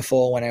like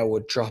before, when I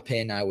would drop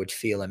in, I would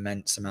feel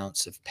immense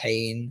amounts of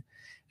pain,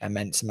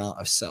 immense amount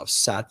of sort of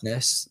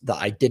sadness that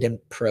I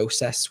didn't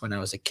process when I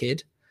was a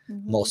kid.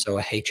 I'm also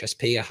a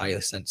HSP, a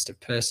highly sensitive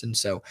person.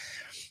 So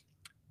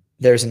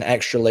there's an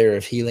extra layer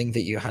of healing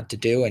that you had to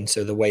do. And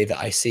so the way that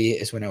I see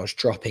it is when I was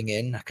dropping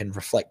in, I can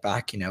reflect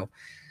back, you know,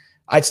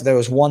 there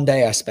was one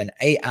day I spent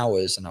 8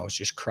 hours and I was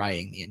just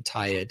crying the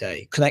entire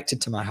day,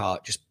 connected to my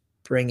heart, just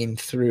bringing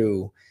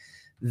through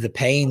the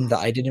pain that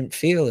I didn't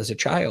feel as a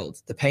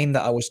child, the pain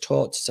that I was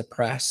taught to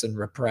suppress and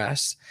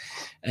repress.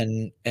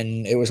 And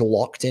it was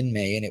locked in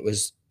me and it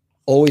was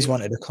always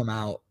wanted to come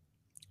out.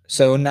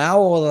 So now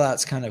all of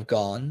that's kind of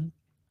gone.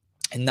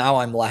 And now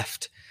I'm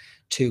left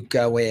to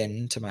go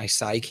into my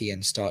psyche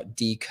and start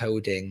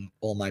decoding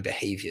all my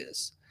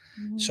behaviors.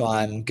 So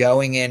I'm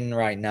going in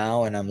right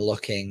now and I'm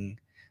looking,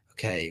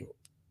 okay,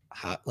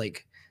 how,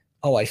 like,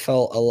 oh, I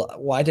felt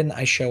why didn't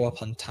I show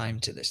up on time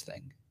to this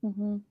thing?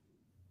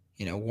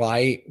 You know,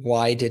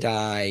 why did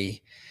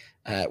I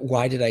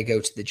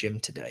go to the gym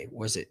today?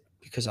 Was it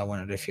because I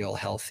wanted to feel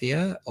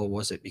healthier, or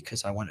was it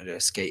because I wanted to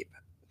escape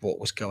what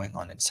was going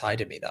on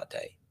inside of me that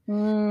day?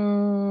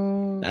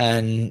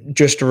 And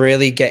just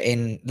really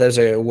getting, there's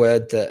a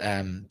word that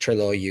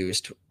Trelaw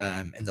used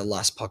in the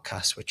last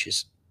podcast, which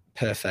is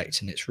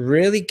perfect, and it's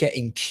really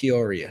getting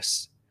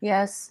curious.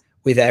 Yes.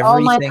 With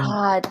everything. Oh my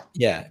God.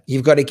 Yeah,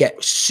 you've got to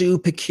get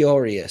super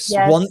curious.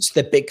 Once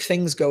the big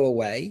things go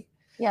away,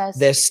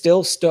 there's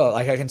still stuff.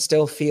 Like I can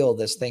still feel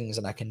there's things,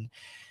 and I can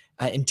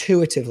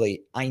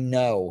intuitively, I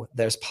know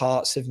there's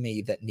parts of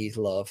me that need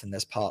love, and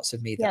there's parts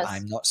of me that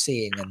I'm not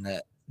seeing, and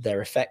that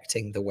they're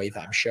affecting the way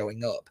that I'm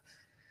showing up.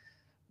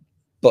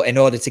 But in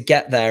order to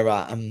get there,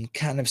 I'm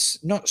kind of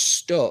not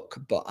stuck,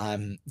 but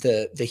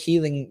the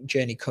healing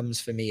journey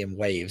comes for me in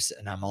waves,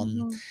 and I'm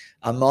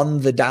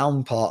on the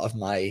down part of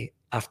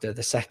after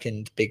the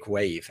second big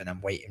wave, and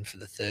I'm waiting for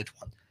the third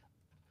one.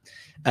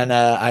 And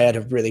I had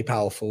a really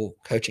powerful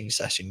coaching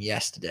session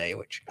yesterday,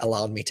 which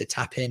allowed me to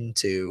tap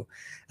into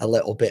a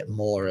little bit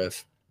more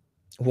of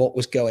what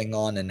was going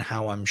on and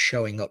how I'm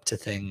showing up to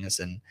things.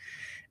 And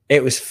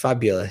it was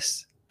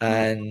fabulous.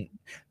 And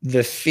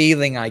the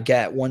feeling I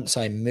get once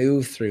I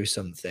move through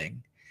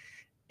something,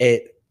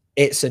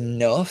 it's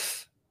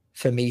enough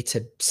for me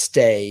to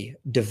stay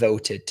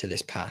devoted to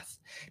this path.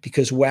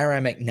 Because where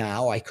I'm at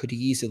now, I could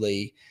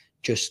easily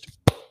just,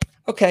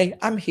 okay,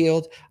 I'm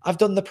healed. I've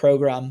done the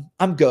program.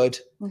 I'm good.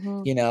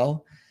 You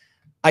know,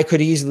 I could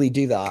easily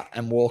do that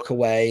and walk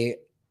away,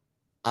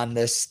 and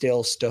there's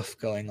still stuff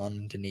going on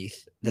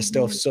underneath. There's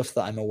still stuff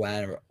that I'm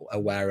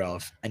aware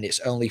of. And it's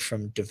only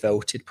from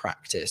devoted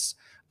practice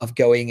of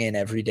going in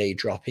every day,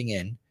 dropping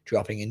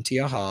into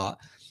your heart.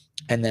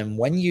 And then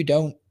when you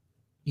don't,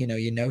 you know,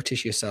 you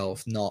notice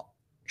yourself not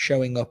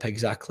showing up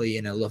exactly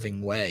in a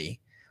loving way,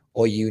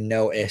 or you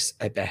notice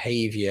a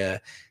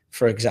behavior,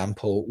 for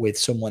example, with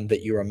someone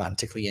that you're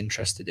romantically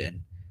interested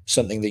in,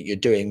 something that you're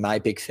doing. My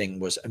big thing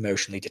was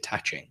emotionally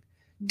detaching,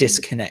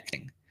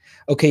 disconnecting.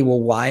 Okay,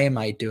 well, why am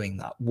I doing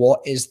that?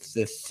 What is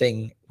the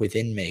thing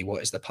within me?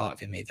 What is the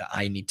part of me that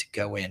I need to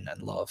go in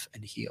and love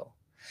and heal?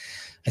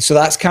 And so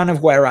that's kind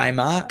of where I'm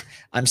at.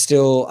 I'm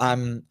still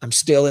in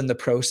the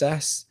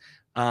process,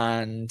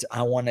 and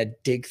I want to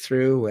dig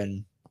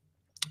through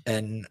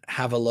and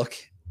have a look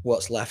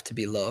what's left to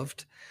be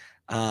loved.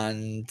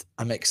 And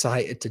I'm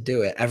excited to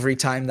do it. Every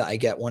time that I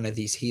get one of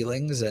these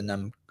healings and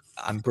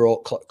I'm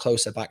brought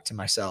closer back to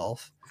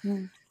myself,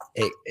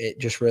 it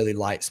just really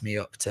lights me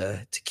up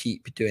to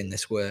keep doing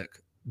this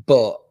work.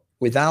 But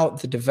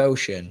without the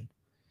devotion,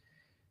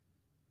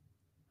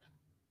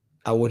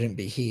 I wouldn't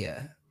be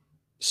here.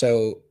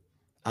 So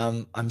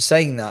I'm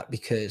saying that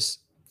because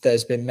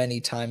there's been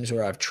many times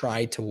where I've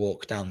tried to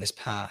walk down this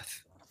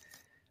path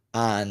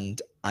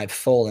and I've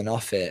fallen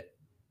off it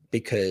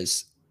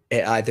because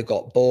it either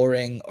got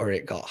boring or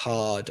it got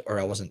hard or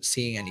I wasn't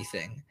seeing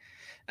anything.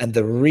 And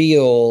the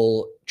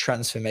real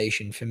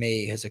transformation for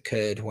me has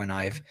occurred when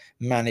I've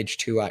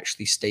managed to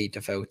actually stay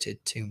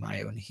devoted to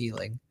my own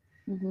healing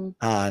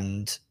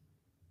and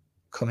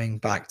coming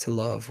back to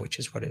love, which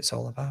is what it's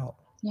all about.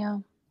 Yeah.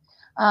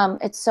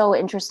 It's so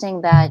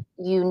interesting that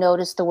you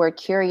noticed the word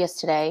curious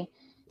today,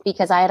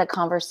 because I had a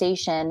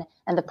conversation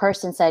and the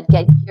person said,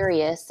 get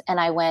curious. And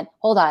I went,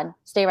 hold on,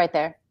 stay right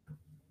there.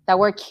 That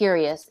word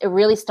curious, it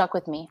really stuck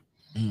with me.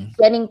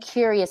 Getting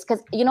curious.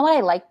 Because you know what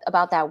I liked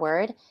about that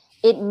word?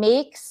 It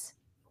makes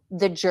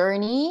the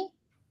journey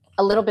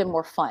a little bit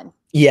more fun.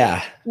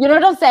 Yeah. You know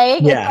what I'm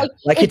saying? Yeah.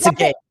 It's a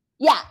game.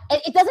 Yeah.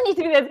 It doesn't need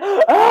to be this,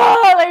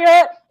 oh my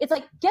God. It's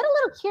like, get a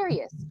little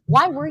curious.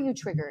 Why were you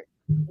triggered?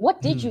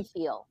 What did you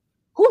feel?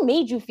 Who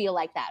made you feel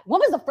like that? What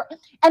was the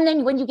first? And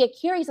then when you get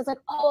curious, it's like,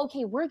 oh,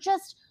 okay,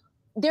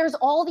 there's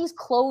all these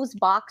closed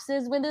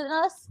boxes within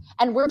us,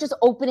 and we're just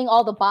opening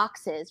all the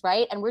boxes,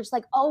 right? And we're just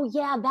like, oh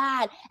yeah,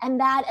 that, and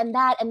that, and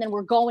that. And then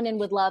we're going in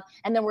with love,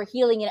 and then we're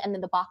healing it, and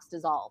then the box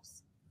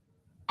dissolves.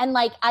 And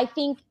like, I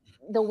think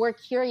the word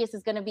curious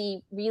is going to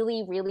be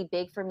really, really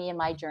big for me in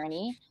my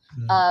journey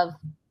of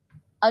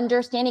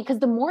understanding, because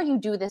the more you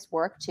do this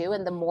work too,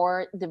 and the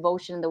more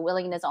devotion, the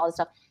willingness, all this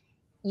stuff,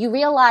 you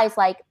realize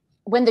like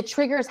when the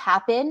triggers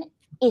happen,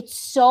 it's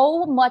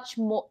so much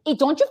more.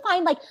 Don't you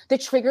find like the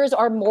triggers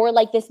are more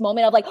like this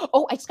moment of like,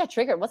 oh, I just got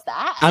triggered. What's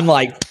that? I'm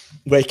like,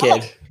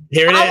 wicked.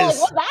 Here it is. Like,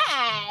 what's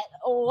that?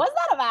 What's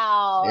that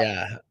about?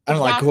 Yeah. I'm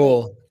like,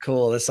 cool.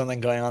 There's something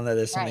going on there.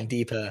 There's something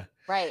deeper.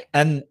 Right.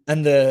 And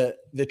the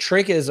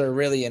triggers are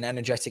really an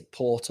energetic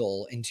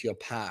portal into your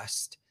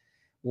past,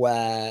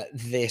 where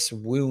this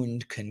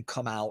wound can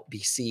come out, be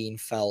seen,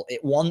 felt.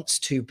 It wants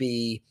to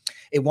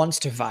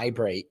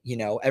vibrate, you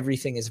know,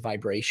 everything is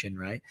vibration,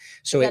 right?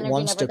 So it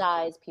wants to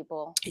dies,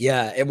 people.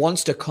 Yeah, it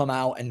wants to come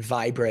out and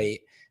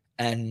vibrate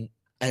and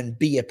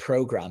be a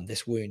program,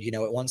 this wound, you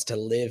know, it wants to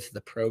live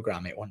the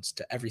program. It wants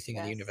to, everything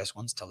in the universe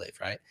wants to live,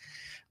 right?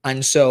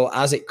 And so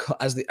as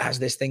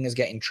this thing is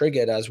getting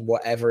triggered, as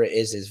whatever it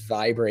is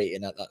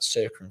vibrating at that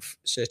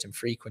certain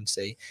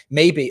frequency,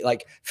 maybe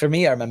like for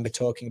me, I remember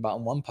talking about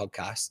on one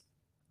podcast,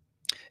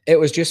 it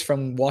was just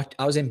from what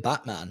I was in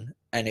Batman,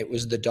 and it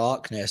was the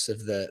darkness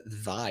of the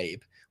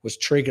vibe was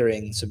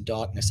triggering some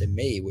darkness in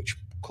me, which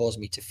caused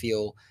me to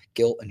feel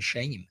guilt and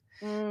shame.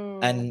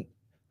 And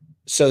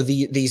so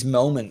these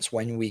moments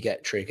when we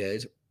get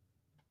triggered,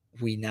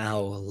 we now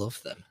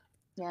love them.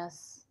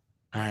 Yes.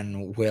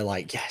 And we're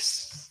like,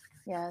 yes,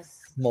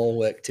 more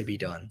work to be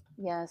done.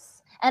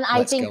 Yes. And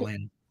I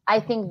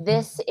think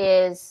this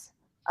is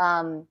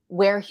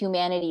where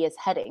humanity is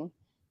heading,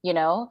 you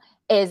know,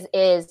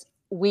 is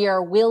we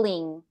are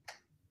willing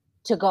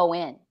to go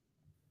in,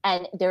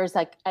 and there's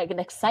like an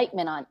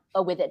excitement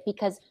with it,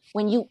 because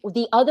when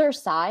the other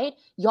side,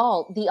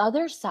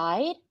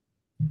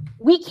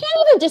 we can't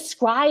even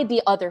describe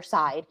the other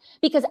side,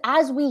 because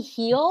as we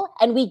heal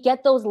and we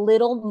get those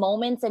little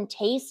moments and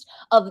taste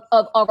of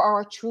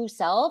our true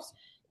selves,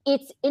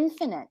 it's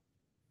infinite.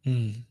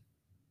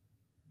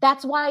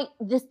 That's why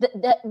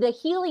the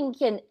healing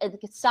can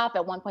stop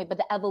at one point, but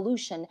the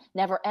evolution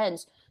never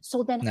ends.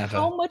 So then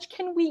how much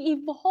can we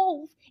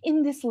evolve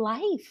in this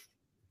life?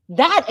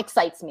 That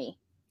excites me.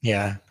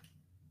 Yeah.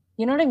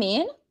 You know what I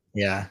mean?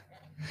 Yeah.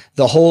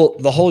 The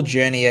whole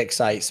journey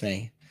excites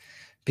me,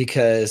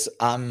 because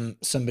I'm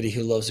somebody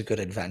who loves a good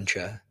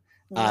adventure.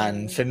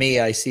 And for me,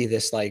 I see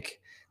this like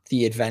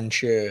the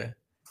adventure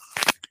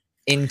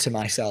into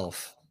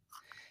myself.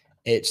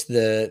 It's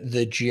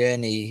the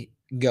journey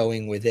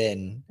going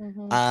within.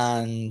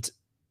 And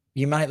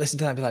you might listen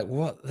to that and be like,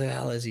 what the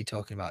hell is he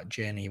talking about,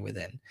 journey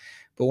within?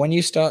 But when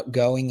you start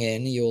going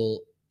in,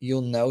 you'll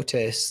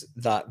notice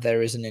that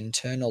there is an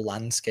internal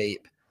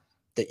landscape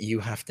that you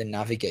have to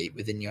navigate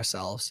within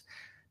yourselves.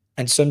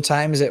 And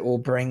sometimes it will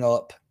bring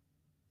up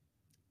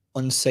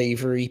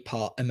unsavory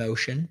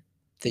emotion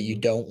that you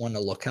don't want to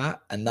look at,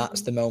 and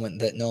that's the moment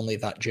that normally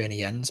that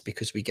journey ends,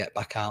 because we get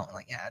back out and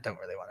like, yeah, I don't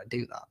really want to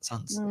do that.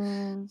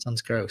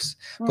 Sounds gross.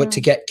 But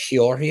to get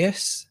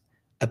curious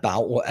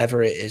about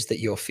whatever it is that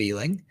you're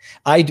feeling,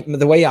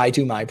 the way I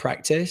do my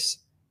practice,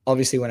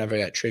 obviously whenever I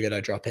get triggered, I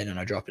drop in and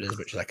I drop it as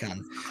much as I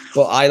can,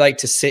 but I like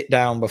to sit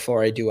down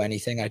before I do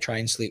anything. I try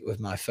and sleep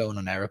with my phone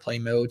on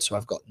airplane mode, so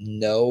I've got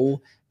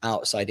no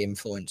outside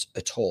influence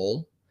at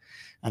all.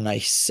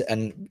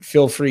 And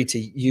feel free to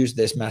use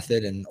this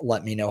method and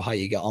let me know how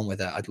you get on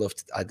with it. I'd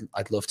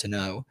love to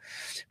know.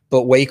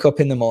 But wake up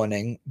in the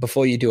morning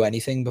before you do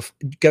anything.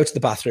 Go to the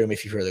bathroom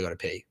if you've really got to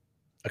pee.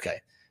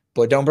 Okay.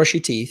 But don't brush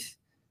your teeth.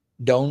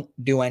 Don't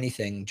do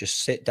anything.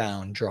 Just sit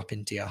down, drop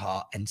into your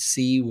heart, and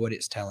see what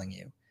it's telling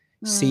you.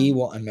 See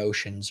what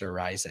emotions are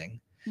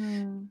rising.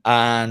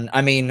 And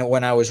I mean,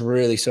 when I was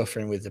really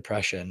suffering with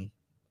depression,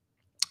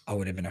 I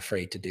would have been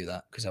afraid to do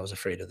that, because I was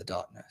afraid of the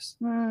darkness.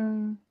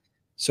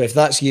 So if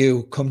that's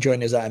you, come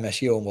join us at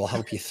MSU and we'll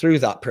help you through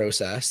that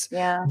process.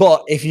 Yeah.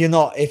 But if you're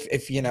not,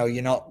 if you know,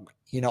 you're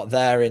not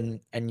there,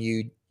 and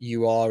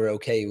you are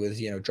okay with,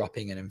 you know,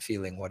 dropping in and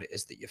feeling what it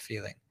is that you're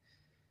feeling.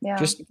 Yeah.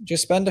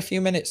 Just spend a few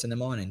minutes in the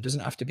morning.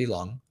 Doesn't have to be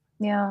long.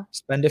 Yeah.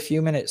 Spend a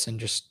few minutes and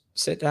just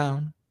sit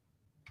down,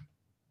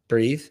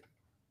 breathe,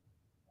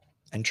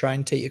 and try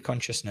and take your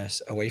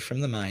consciousness away from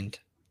the mind,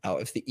 out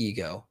of the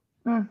ego,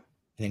 and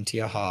into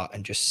your heart,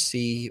 and just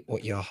see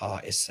what your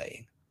heart is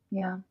saying.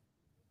 Yeah.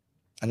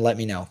 And let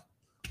me know.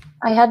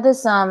 I had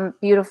this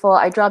beautiful,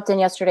 I dropped in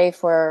yesterday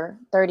for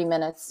 30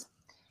 minutes,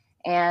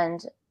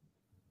 And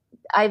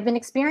I've been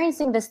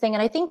experiencing this thing,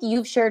 and I think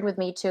you've shared with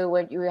me too,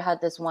 where you had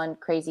this one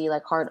crazy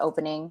like heart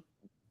opening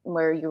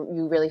where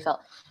you really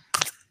felt.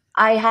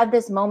 I had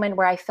this moment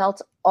where I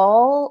felt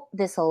all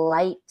this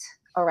light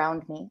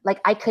around me. Like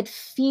I could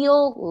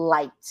feel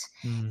light.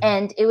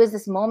 And it was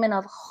this moment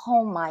of,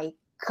 oh my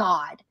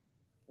God,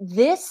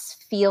 this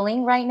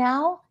feeling right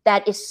now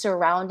that is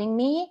surrounding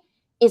me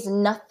is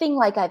nothing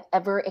like I've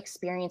ever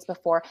experienced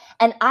before.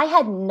 And I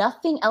had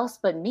nothing else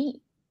but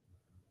me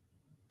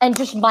and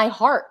just my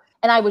heart.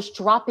 And I was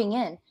dropping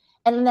in.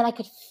 And then I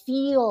could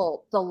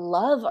feel the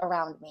love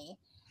around me.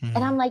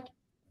 And I'm like,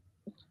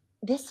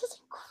 this is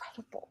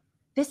incredible.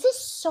 This is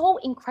so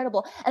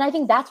incredible. And I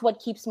think that's what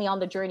keeps me on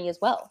the journey as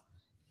well,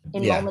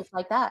 in moments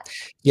like that.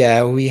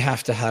 Yeah, we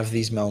have to have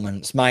these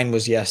moments. Mine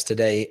was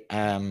yesterday.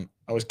 I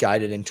was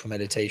guided into a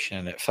meditation,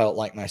 and it felt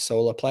like my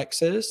solar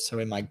plexus, so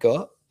in my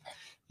gut,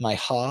 my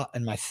heart,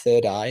 and my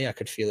third eye, I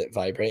could feel it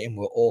vibrating,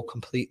 were all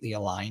completely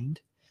aligned.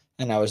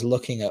 And I was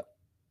looking at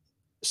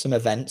some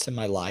events in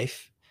my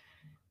life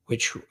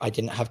which I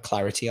didn't have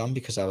clarity on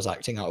because I was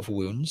acting out of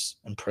wounds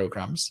and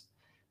programs,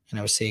 and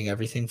I was seeing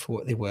everything for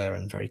what they were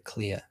and very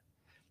clear.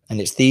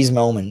 And it's these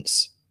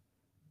moments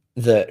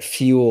that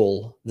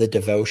fuel the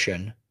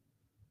devotion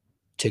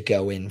to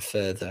go in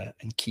further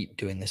and keep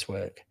doing this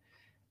work.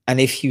 And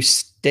if you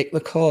stick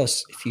the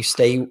course, if you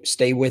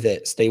stay with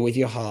it, stay with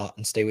your heart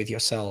and stay with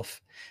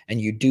yourself,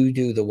 and you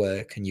do the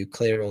work and you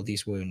clear all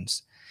these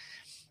wounds,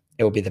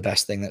 it will be the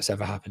best thing that's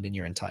ever happened in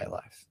your entire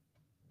life.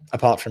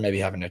 Apart from maybe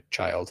having a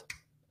child,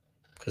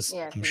 because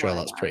I'm sure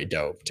that's pretty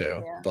dope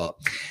too. But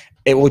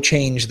it will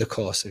change the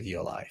course of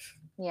your life.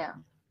 Yeah.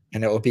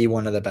 And it will be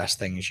one of the best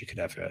things you could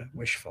ever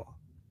wish for.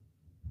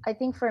 I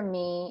think for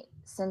me,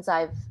 since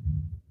I've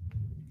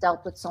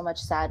dealt with so much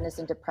sadness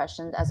and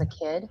depression as a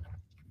kid,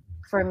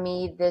 for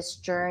me, this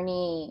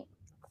journey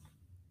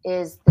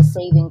is the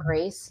saving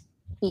grace,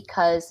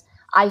 because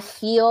I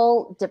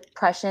feel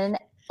depression,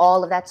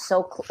 all of that,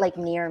 so like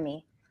near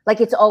me. Like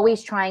it's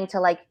always trying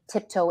to like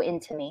tiptoe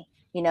into me,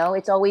 you know,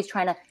 it's always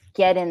trying to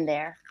get in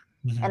there.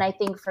 And I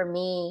think for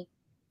me,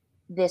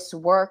 this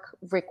work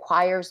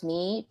requires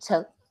me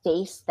to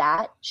face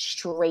that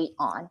straight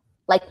on,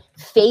 like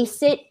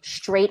face it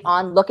straight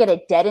on, look at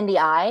it dead in the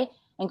eye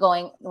and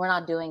going, we're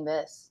not doing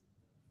this.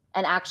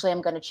 And actually,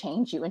 I'm going to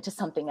change you into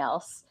something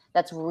else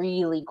that's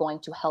really going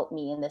to help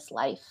me in this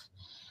life.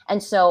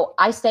 And so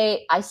I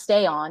stay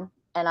on,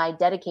 and I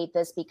dedicate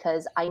this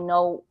because I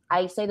know,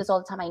 I say this all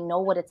the time, I know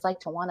what it's like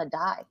to want to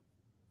die.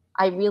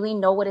 I really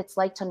know what it's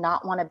like to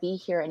not want to be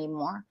here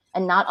anymore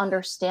and not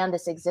understand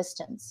this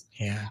existence.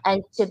 Yeah.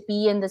 And to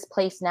be in this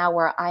place now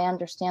where I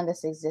understand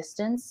this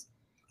existence,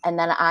 and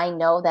then I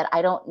know that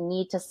I don't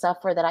need to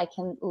suffer, that I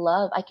can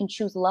love, I can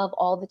choose love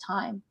all the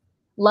time.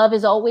 Love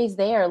is always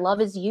there.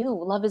 Love is you.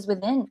 Love is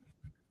within.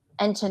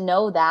 And to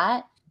know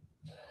that,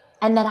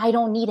 and that I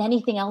don't need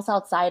anything else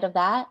outside of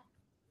that,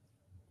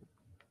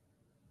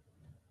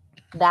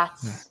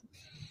 that's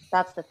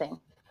the thing.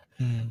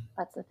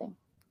 That's the thing.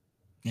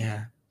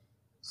 Yeah.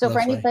 So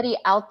lovely. For anybody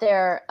out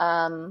there,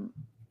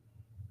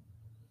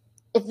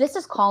 if this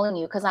is calling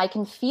you, because I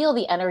can feel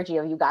the energy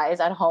of you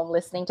guys at home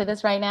listening to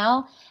this right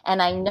now,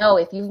 and I know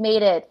if you've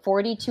made it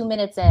 42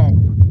 minutes in,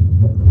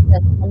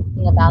 there's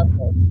something about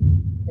this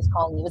is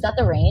calling you. Was that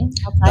the rain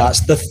outside?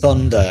 That's the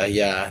thunder.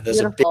 Yeah, there's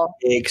Beautiful. a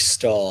big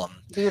storm.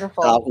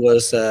 Beautiful. That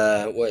was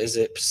what is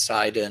it,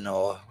 Poseidon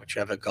or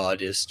whichever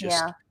god is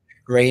just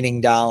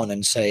raining down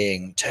and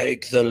saying,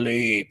 "Take the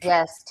leap."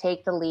 Yes,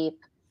 take the leap.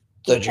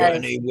 The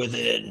journey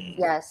within.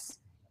 Yes.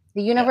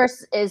 The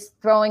universe is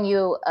throwing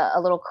you a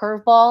little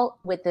curveball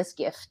with this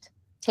gift.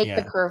 Take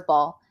the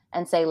curveball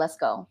and say, let's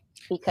go,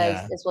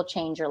 because this will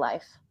change your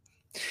life.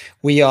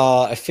 We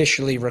are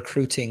officially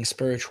recruiting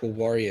spiritual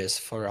warriors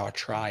for our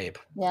tribe.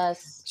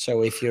 Yes.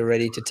 So if you're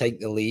ready to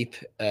take the leap,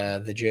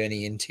 the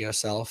journey into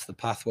yourself, the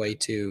pathway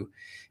to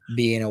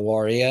being a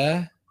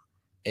warrior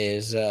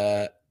is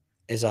a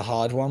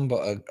hard one,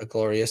 but a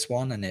glorious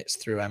one, and it's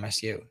through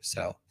MSU.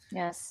 So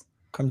yes,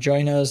 come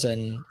join us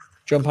and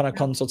jump on a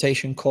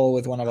consultation call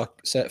with one of our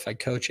certified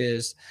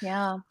coaches.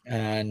 Yeah.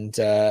 And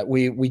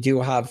we do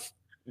have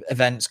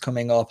events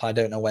coming up. I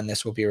don't know when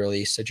this will be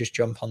released, so just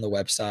jump on the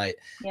website,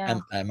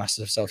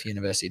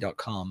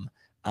 mastersofselfuniversity.com,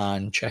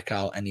 and check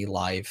out any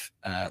live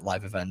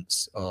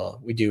events. Or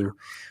we do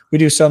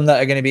some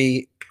that are going to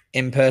be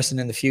in person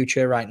in the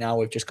future. Right now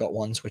we've just got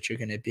ones which are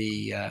going to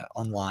be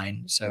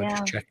online, so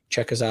just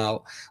check us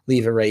out,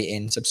 leave a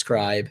rating,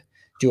 subscribe,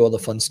 do all the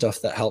fun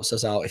stuff that helps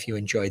us out. If you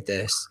enjoyed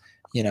this,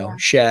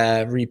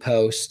 share,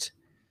 repost.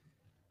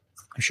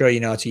 I'm sure you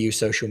know how to use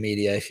social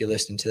media if you're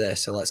listening to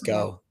this, so let's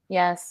go.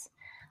 Yes.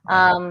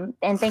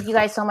 And thank you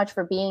guys so much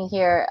for being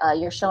here.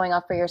 You're showing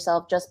up for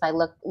yourself just by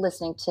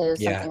listening to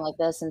something like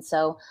this. And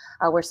so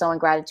we're so in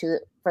gratitude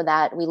for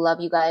that. We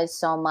love you guys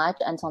so much.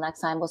 Until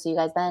next time, we'll see you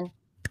guys then.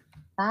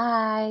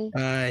 Bye.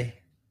 Bye.